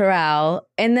natural,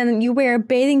 and then you wear a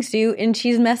bathing suit and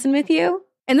she's messing with you?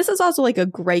 And this is also like a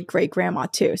great-great-grandma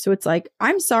too. So it's like,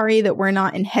 I'm sorry that we're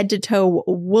not in head-to-toe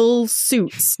wool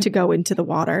suits to go into the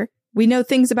water. We know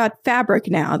things about fabric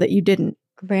now that you didn't.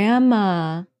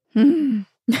 Grandma. The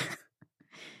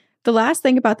last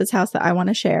thing about this house that I want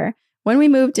to share, when we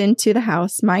moved into the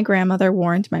house, my grandmother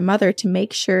warned my mother to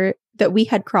make sure that we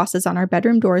had crosses on our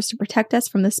bedroom doors to protect us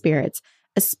from the spirits,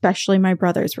 especially my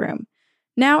brother's room.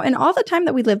 Now, in all the time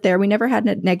that we lived there, we never had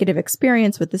a negative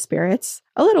experience with the spirits.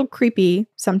 A little creepy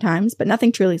sometimes, but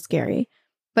nothing truly scary.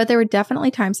 But there were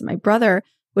definitely times that my brother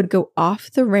would go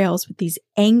off the rails with these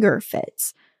anger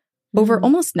fits over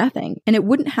almost nothing, and it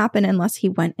wouldn't happen unless he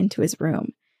went into his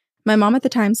room. My mom at the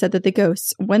time said that the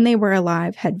ghosts, when they were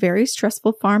alive, had very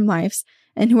stressful farm lives,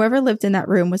 and whoever lived in that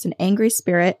room was an angry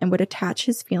spirit and would attach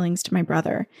his feelings to my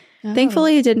brother. Oh.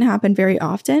 Thankfully, it didn't happen very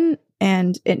often,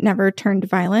 and it never turned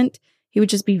violent. He would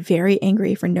just be very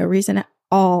angry for no reason at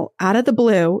all, out of the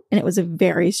blue, and it was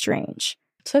very strange.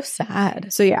 So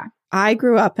sad. So yeah, I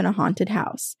grew up in a haunted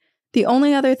house. The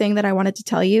only other thing that I wanted to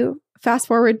tell you, fast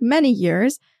forward many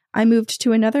years, I moved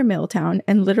to another mill town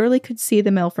and literally could see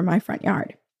the mill from my front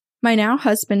yard. My now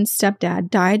husband's stepdad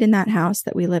died in that house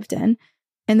that we lived in.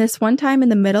 And this one time in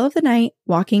the middle of the night,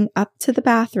 walking up to the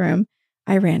bathroom,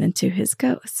 I ran into his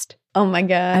ghost. Oh my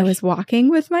gosh. I was walking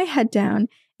with my head down.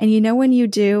 And you know when you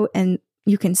do and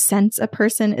you can sense a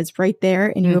person is right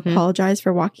there and you apologize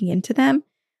for walking into them?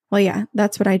 Well, yeah,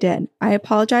 that's what I did. I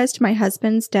apologized to my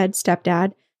husband's dead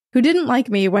stepdad, who didn't like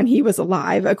me when he was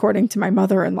alive, according to my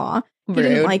mother-in-law. He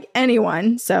didn't like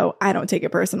anyone, so I don't take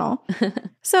it personal.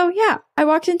 So yeah, I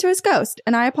walked into his ghost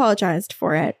and I apologized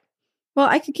for it. Well,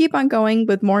 I could keep on going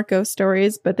with more ghost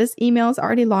stories, but this email is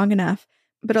already long enough.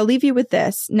 But I'll leave you with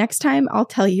this. Next time, I'll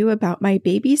tell you about my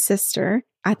baby sister,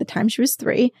 at the time she was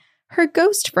 3, her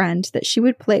ghost friend that she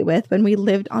would play with when we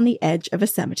lived on the edge of a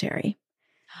cemetery.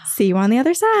 See you on the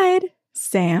other side.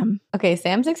 Sam. Okay,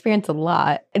 Sam's experienced a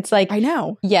lot. It's like, I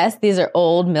know. Yes, these are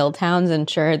old mill towns and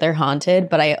sure, they're haunted,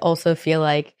 but I also feel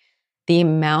like the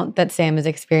amount that Sam is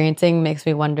experiencing makes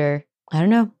me wonder, I don't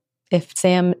know, if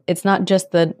Sam, it's not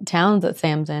just the towns that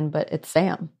Sam's in, but it's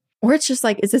Sam. Or it's just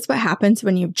like, is this what happens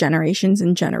when you have generations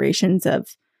and generations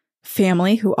of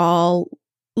family who all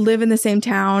live in the same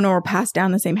town or pass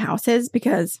down the same houses?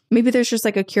 Because maybe there's just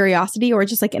like a curiosity or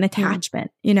just like an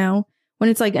attachment, you know? When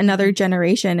it's like another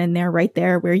generation and they're right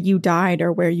there where you died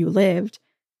or where you lived,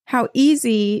 how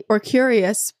easy or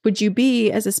curious would you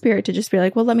be as a spirit to just be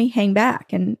like, well, let me hang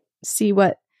back and see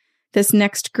what this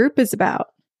next group is about?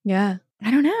 Yeah.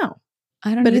 I don't know.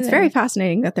 But it's very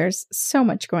fascinating that there's so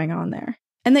much going on there.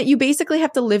 And that you basically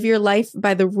have to live your life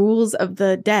by the rules of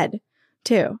the dead,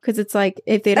 too. Because it's like,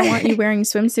 if they don't want you wearing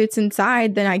swimsuits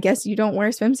inside, then I guess you don't wear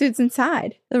swimsuits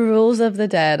inside. The rules of the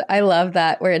dead. I love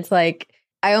that, where it's like,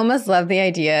 I almost love the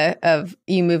idea of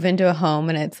you move into a home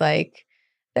and it's like,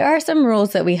 there are some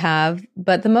rules that we have,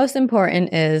 but the most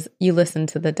important is you listen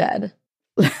to the dead.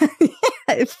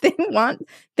 If they want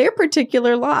their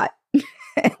particular lot.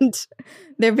 And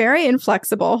they're very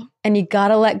inflexible. And you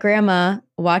gotta let grandma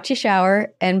watch you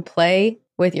shower and play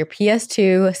with your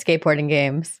PS2 skateboarding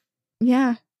games.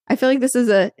 Yeah. I feel like this is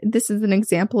an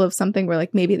example of something where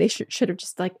like maybe they should have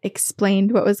just like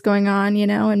explained what was going on, you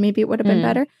know, and maybe it would have been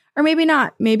better. Or maybe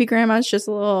not. Maybe grandma's just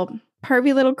a little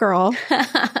pervy little girl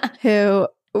who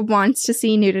wants to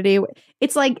see nudity.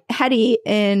 It's like Hetty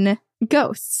in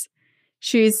Ghosts.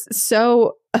 She's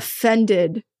so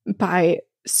offended by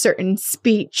certain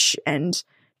speech and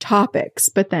topics,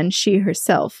 but then she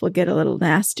herself will get a little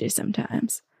nasty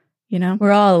sometimes, you know?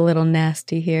 We're all a little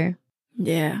nasty here.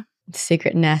 Yeah.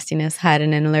 Secret nastiness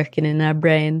hiding and lurking in our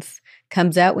brains.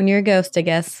 Comes out when you're a ghost, I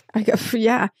guess.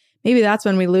 Yeah. Maybe that's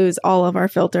when we lose all of our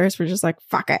filters. We're just like,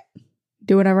 fuck it.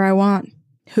 Do whatever I want.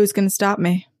 Who's going to stop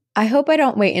me? I hope I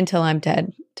don't wait until I'm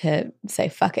dead to say,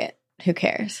 fuck it. Who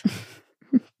cares?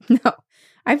 No.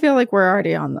 I feel like we're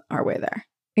already on our way there.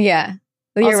 Yeah.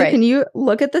 You're also, right. Can you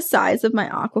look at the size of my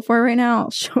Aquaphor right now?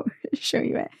 I'll show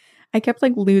you it. I kept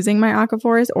like losing my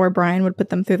Aquaphors, or Brian would put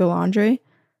them through the laundry.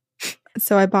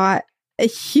 So I bought a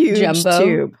huge Jumbo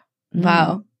tube.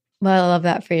 Wow. Well, I love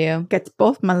that for you. Gets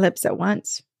both my lips at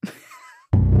once.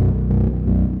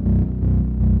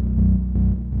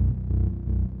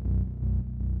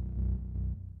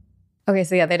 Okay,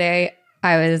 so the other day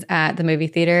I was at the movie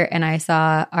theater and I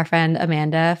saw our friend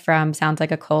Amanda from Sounds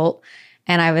Like a Cult.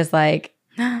 And I was like,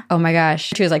 oh my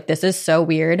gosh. She was like, this is so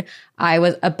weird. I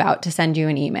was about to send you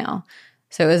an email.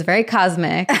 So it was very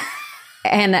cosmic.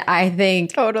 And I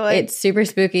think it's super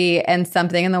spooky, and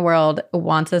something in the world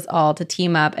wants us all to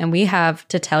team up. And we have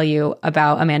to tell you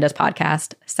about Amanda's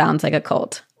podcast, Sounds Like a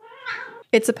Cult.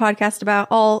 It's a podcast about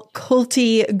all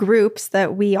culty groups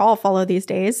that we all follow these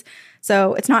days.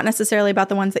 So it's not necessarily about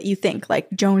the ones that you think, like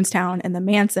Jonestown and the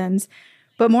Mansons,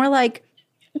 but more like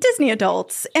Disney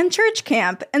adults and church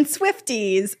camp and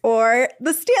Swifties, or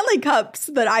the Stanley Cups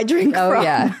that I drink from. Oh,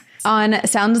 yeah. On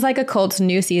Sounds Like a Cult's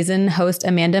new season, host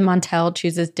Amanda Montell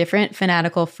chooses different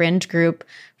fanatical fringe group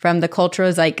from the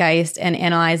cultural zeitgeist and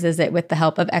analyzes it with the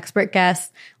help of expert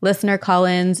guests, listener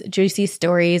call-ins, juicy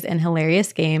stories, and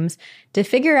hilarious games to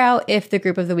figure out if the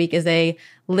group of the week is a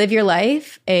live your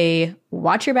life, a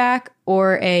watch your back,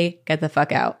 or a get the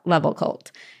fuck out level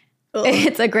cult. Ugh.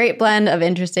 It's a great blend of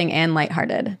interesting and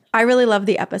lighthearted. I really love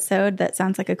the episode that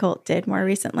Sounds Like a Cult did more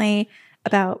recently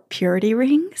about purity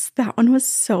rings. That one was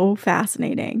so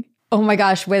fascinating. Oh my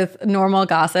gosh, with normal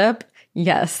gossip.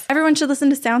 Yes. Everyone should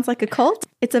listen to Sounds Like a Cult.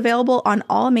 It's available on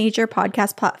all major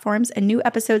podcast platforms, and new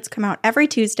episodes come out every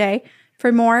Tuesday.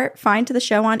 For more, find the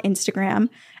show on Instagram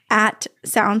at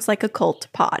Sounds Like a Cult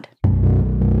Pod.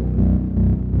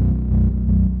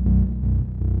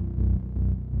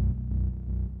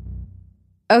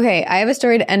 Okay, I have a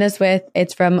story to end us with.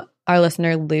 It's from our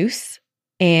listener, Luce,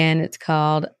 and it's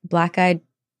called Black-Eyed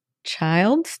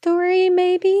Child Story,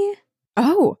 maybe?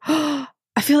 Oh,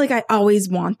 I feel like I always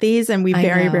want these, and we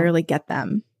very rarely get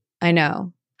them. I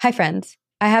know. Hi, friends.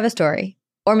 I have a story.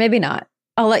 Or maybe not.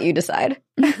 I'll let you decide.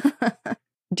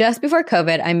 Just before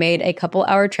COVID, I made a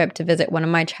couple-hour trip to visit one of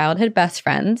my childhood best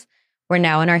friends. We're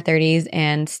now in our 30s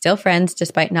and still friends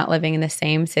despite not living in the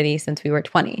same city since we were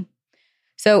 20.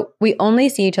 So we only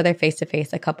see each other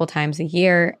face-to-face a couple times a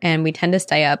year, and we tend to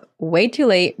stay up way too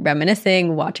late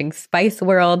reminiscing, watching Spice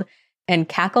World, and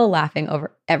cackle laughing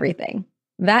over everything.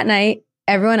 That night,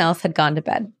 everyone else had gone to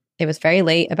bed. It was very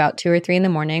late, about 2 or 3 in the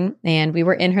morning, and we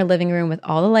were in her living room with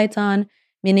all the lights on,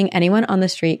 meaning anyone on the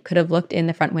street could have looked in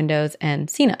the front windows and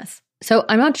seen us. So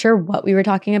I'm not sure what we were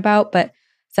talking about, but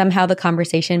somehow the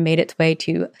conversation made its way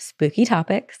to spooky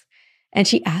topics, and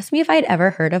she asked me if I'd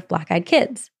ever heard of Black-Eyed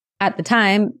Kids. At the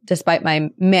time, despite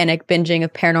my manic binging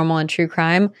of paranormal and true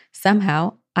crime,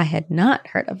 somehow I had not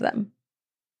heard of them.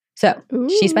 So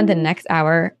she spent the next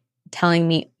hour telling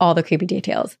me all the creepy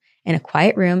details in a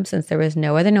quiet room since there was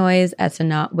no other noise as to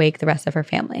not wake the rest of her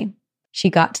family.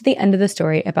 She got to the end of the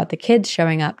story about the kids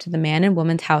showing up to the man and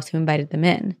woman's house who invited them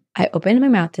in. I opened my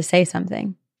mouth to say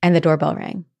something, and the doorbell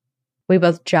rang. We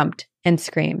both jumped and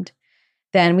screamed.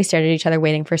 Then we stared at each other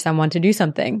waiting for someone to do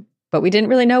something. But we didn't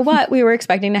really know what we were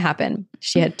expecting to happen.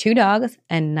 She had 2 dogs,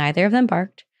 and neither of them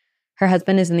barked. Her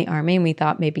husband is in the army, and we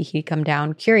thought maybe he'd come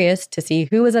down curious to see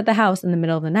who was at the house in the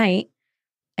middle of the night.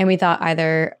 And we thought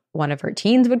either one of her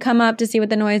teens would come up to see what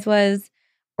the noise was,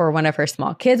 or one of her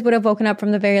small kids would have woken up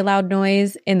from the very loud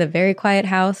noise in the very quiet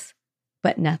house.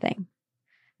 But nothing.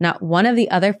 Not one of the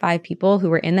other 5 people who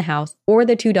were in the house or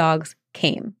the 2 dogs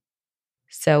came.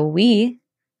 So we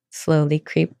slowly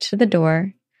creeped to the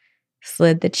door,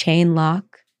 slid the chain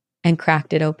lock, and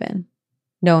cracked it open.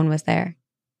 No one was there.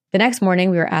 The next morning,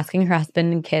 we were asking her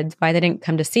husband and kids why they didn't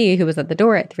come to see who was at the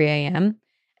door at 3 a.m.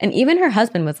 And even her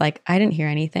husband was like, I didn't hear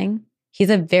anything.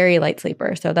 He's a very light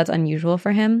sleeper, so that's unusual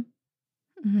for him.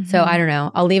 Mm-hmm. So I don't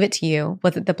know. I'll leave it to you.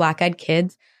 Was it the Black-Eyed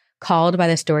Kids called by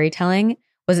the storytelling?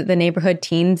 Was it the neighborhood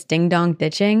teens ding-dong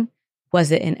ditching? Was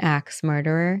it an axe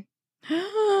murderer?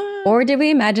 Or did we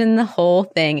imagine the whole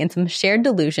thing in some shared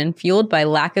delusion fueled by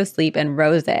lack of sleep and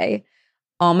rosé?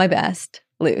 All my best,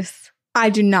 Luce.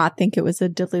 I do not think it was a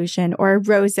delusion or a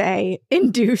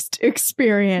rosé-induced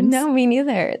experience. No, me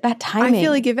neither. That timing. I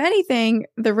feel like if anything,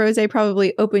 the rosé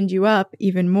probably opened you up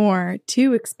even more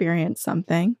to experience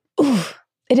something. Ooh,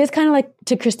 it is kind of like,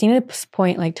 to Christina's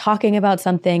point, like talking about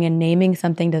something and naming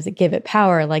something, does it give it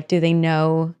power? Like, do they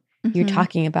know you're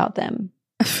talking about them?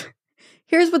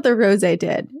 Here's what the rosé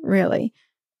did, really.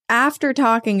 After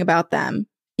talking about them,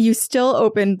 you still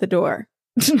opened the door.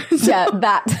 Yeah,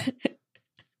 that.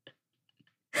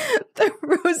 The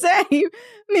rosé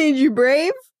made you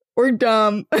brave or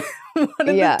dumb. One of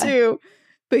the two.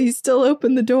 But he still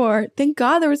opened the door. Thank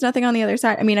God there was nothing on the other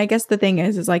side. I mean, I guess the thing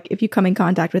is like if you come in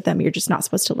contact with them, you're just not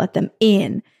supposed to let them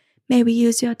in. May we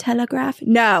use your telegraph?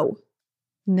 No.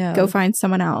 Go find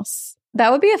someone else.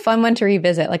 That would be a fun one to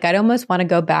revisit. Like, I'd almost want to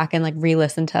go back and like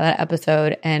re-listen to that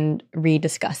episode and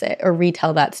rediscuss it or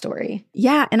retell that story.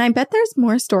 Yeah. And I bet there's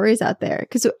more stories out there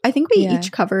because I think we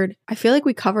each covered, I feel like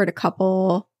we covered a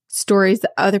couple stories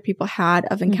that other people had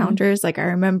of encounters. Like I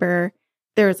remember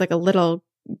there was like a little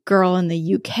girl in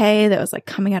the UK that was like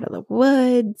coming out of the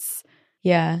woods.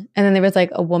 Yeah. And then there was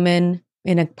like a woman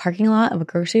in a parking lot of a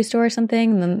grocery store or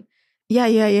something. And then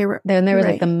Then there was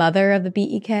like the mother of the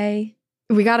BEK.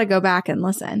 We got to go back and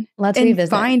listen. Let's revisit.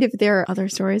 Find if there are other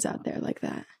stories out there like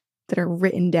that are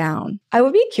written down. I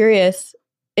would be curious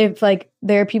if like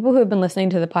there are people who have been listening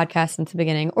to the podcast since the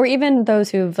beginning, or even those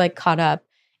who've like caught up,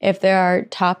 if there are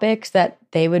topics that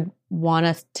they would want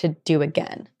us to do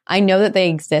again. I know that they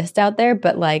exist out there,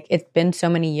 but like it's been so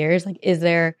many years. Like, is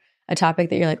there a topic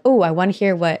that you're like, oh, I want to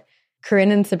hear what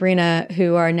Corinne and Sabrina,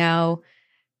 who are now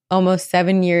almost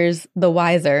 7 years the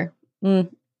wiser,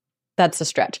 that's a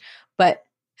stretch, but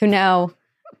who now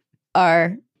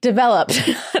are developed,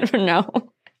 I don't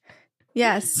know.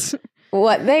 Yes.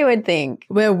 What they would think.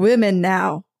 We're women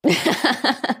now.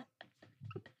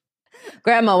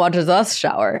 Grandma watches us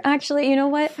shower. Actually, you know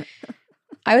what?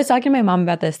 I was talking to my mom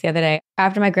about this the other day.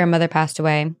 After my grandmother passed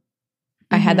away,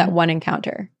 I had that one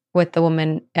encounter with the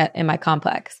woman in my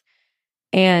complex.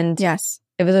 And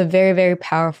it was a very, very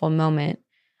powerful moment.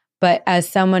 But as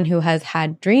someone who has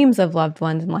had dreams of loved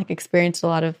ones and like experienced a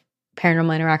lot of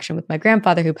paranormal interaction with my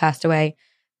grandfather who passed away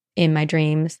in my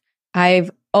dreams,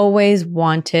 I've always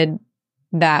wanted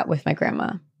that with my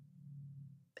grandma.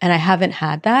 And I haven't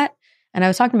had that. And I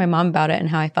was talking to my mom about it and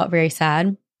how I felt very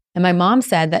sad. And my mom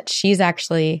said that she's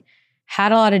actually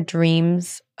had a lot of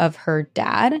dreams of her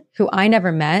dad, who I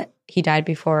never met. He died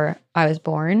before I was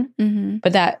born.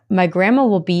 But that my grandma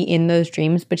will be in those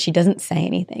dreams, but she doesn't say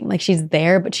anything. Like she's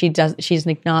there, but she's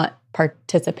like not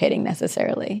participating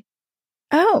necessarily.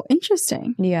 Oh,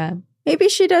 interesting. Yeah. Maybe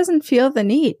she doesn't feel the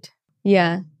need.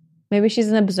 Yeah. Maybe she's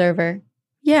an observer.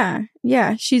 Yeah.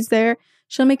 Yeah. She's there.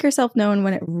 She'll make herself known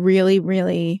when it really,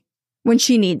 really, when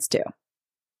she needs to.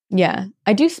 Yeah.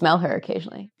 I do smell her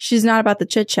occasionally. She's not about the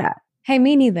chit chat. Hey,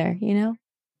 me neither, you know?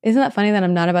 Isn't that funny that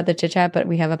I'm not about the chit chat, but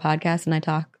we have a podcast and I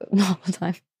talk all the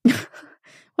time?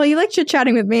 Well, you like chit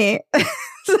chatting with me.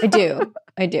 So.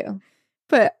 I do.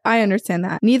 But I understand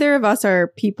that. Neither of us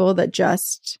are people that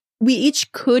we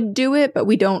each could do it, but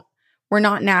we're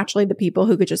not naturally the people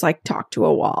who could just like talk to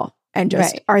a wall and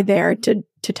just are there to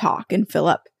talk and fill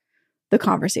up the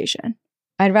conversation.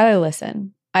 I'd rather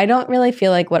listen. I don't really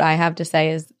feel like what I have to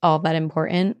say is all that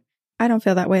important. I don't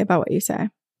feel that way about what you say.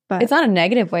 But it's not a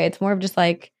negative way. It's more of just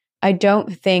like, I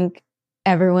don't think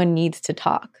everyone needs to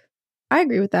talk. I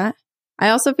agree with that.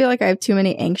 I also feel like I have too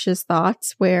many anxious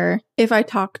thoughts where if I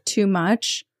talk too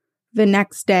much, the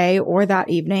next day or that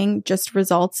evening just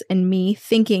results in me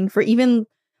thinking for even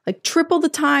like triple the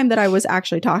time that I was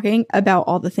actually talking about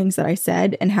all the things that I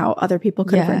said and how other people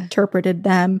could have interpreted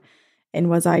them. And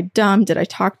was I dumb? Did I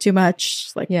talk too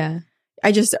much? Like,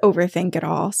 I just overthink it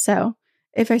all. So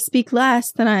if I speak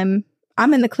less, then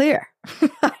I'm in the clear.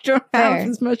 I don't have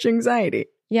as much anxiety.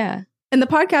 Yeah. And the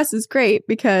podcast is great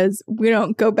because we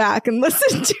don't go back and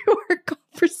listen to our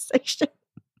conversation.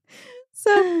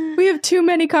 So we have too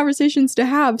many conversations to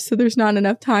have. So there's not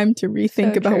enough time to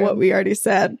rethink about what we already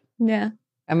said. Yeah.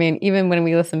 I mean, even when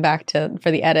we listen back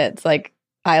for the edits, like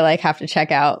I like have to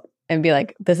check out and be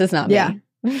like, this is not me.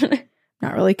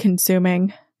 Not really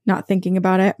consuming, not thinking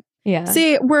about it. Yeah.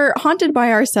 See, we're haunted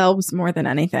by ourselves more than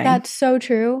anything. That's so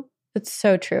true. That's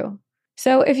so true.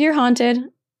 So if you're haunted,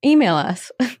 email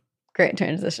us. Great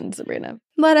transition, Sabrina.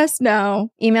 Let us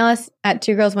know. Email us at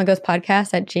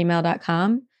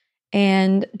twogirlsoneghostpodcast@gmail.com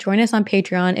and join us on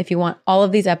Patreon if you want all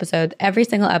of these episodes, every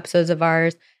single episode of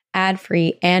ours,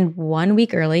 ad-free and 1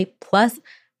 week early, plus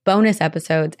bonus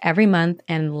episodes every month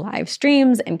and live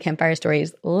streams and Campfire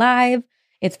Stories live.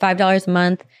 It's $5 a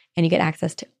month and you get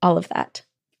access to all of that.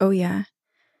 Oh, yeah.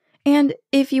 And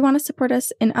if you want to support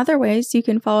us in other ways, you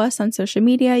can follow us on social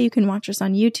media. You can watch us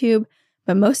on YouTube.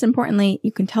 But most importantly,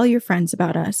 you can tell your friends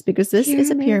about us because this is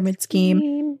a pyramid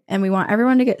scheme. And we want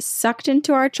everyone to get sucked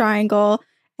into our triangle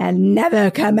and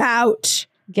never come out.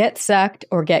 Get sucked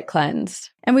or get cleansed.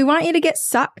 And we want you to get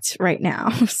sucked right now.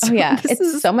 So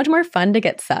it's so much more fun to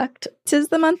get sucked. 'Tis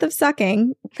the month of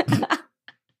sucking.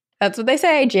 That's what they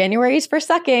say. January is for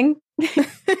sucking.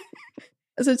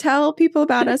 So tell people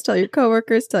about us, tell your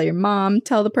coworkers, tell your mom,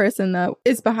 tell the person that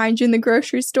is behind you in the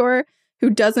grocery store who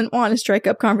doesn't want to strike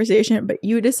up conversation, but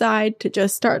you decide to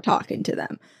just start talking to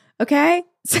them. Okay?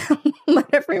 So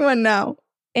let everyone know.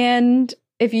 And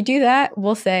if you do that,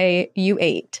 we'll say you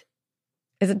ate.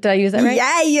 Did I use that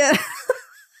right? Yeah.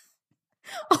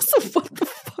 Also, what the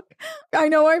fuck? I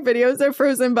know our videos are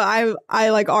frozen, but I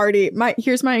like already,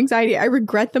 here's my anxiety. I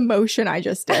regret the motion I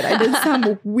just did. I did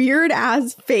some weird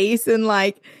ass face and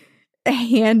like a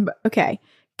hand. Okay,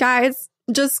 guys,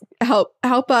 just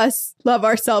help us love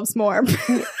ourselves more.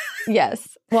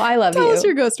 Yes. Well, I love you. Tell us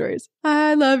your ghost stories.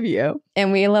 I love you.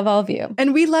 And we love all of you.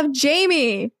 And we love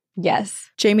Jamie. Yes.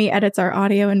 Jamie edits our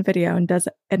audio and video and does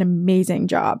an amazing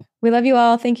job. We love you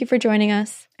all. Thank you for joining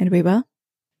us. And we will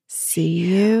see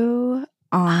you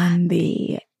on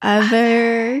the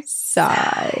other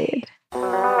side.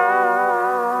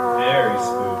 Very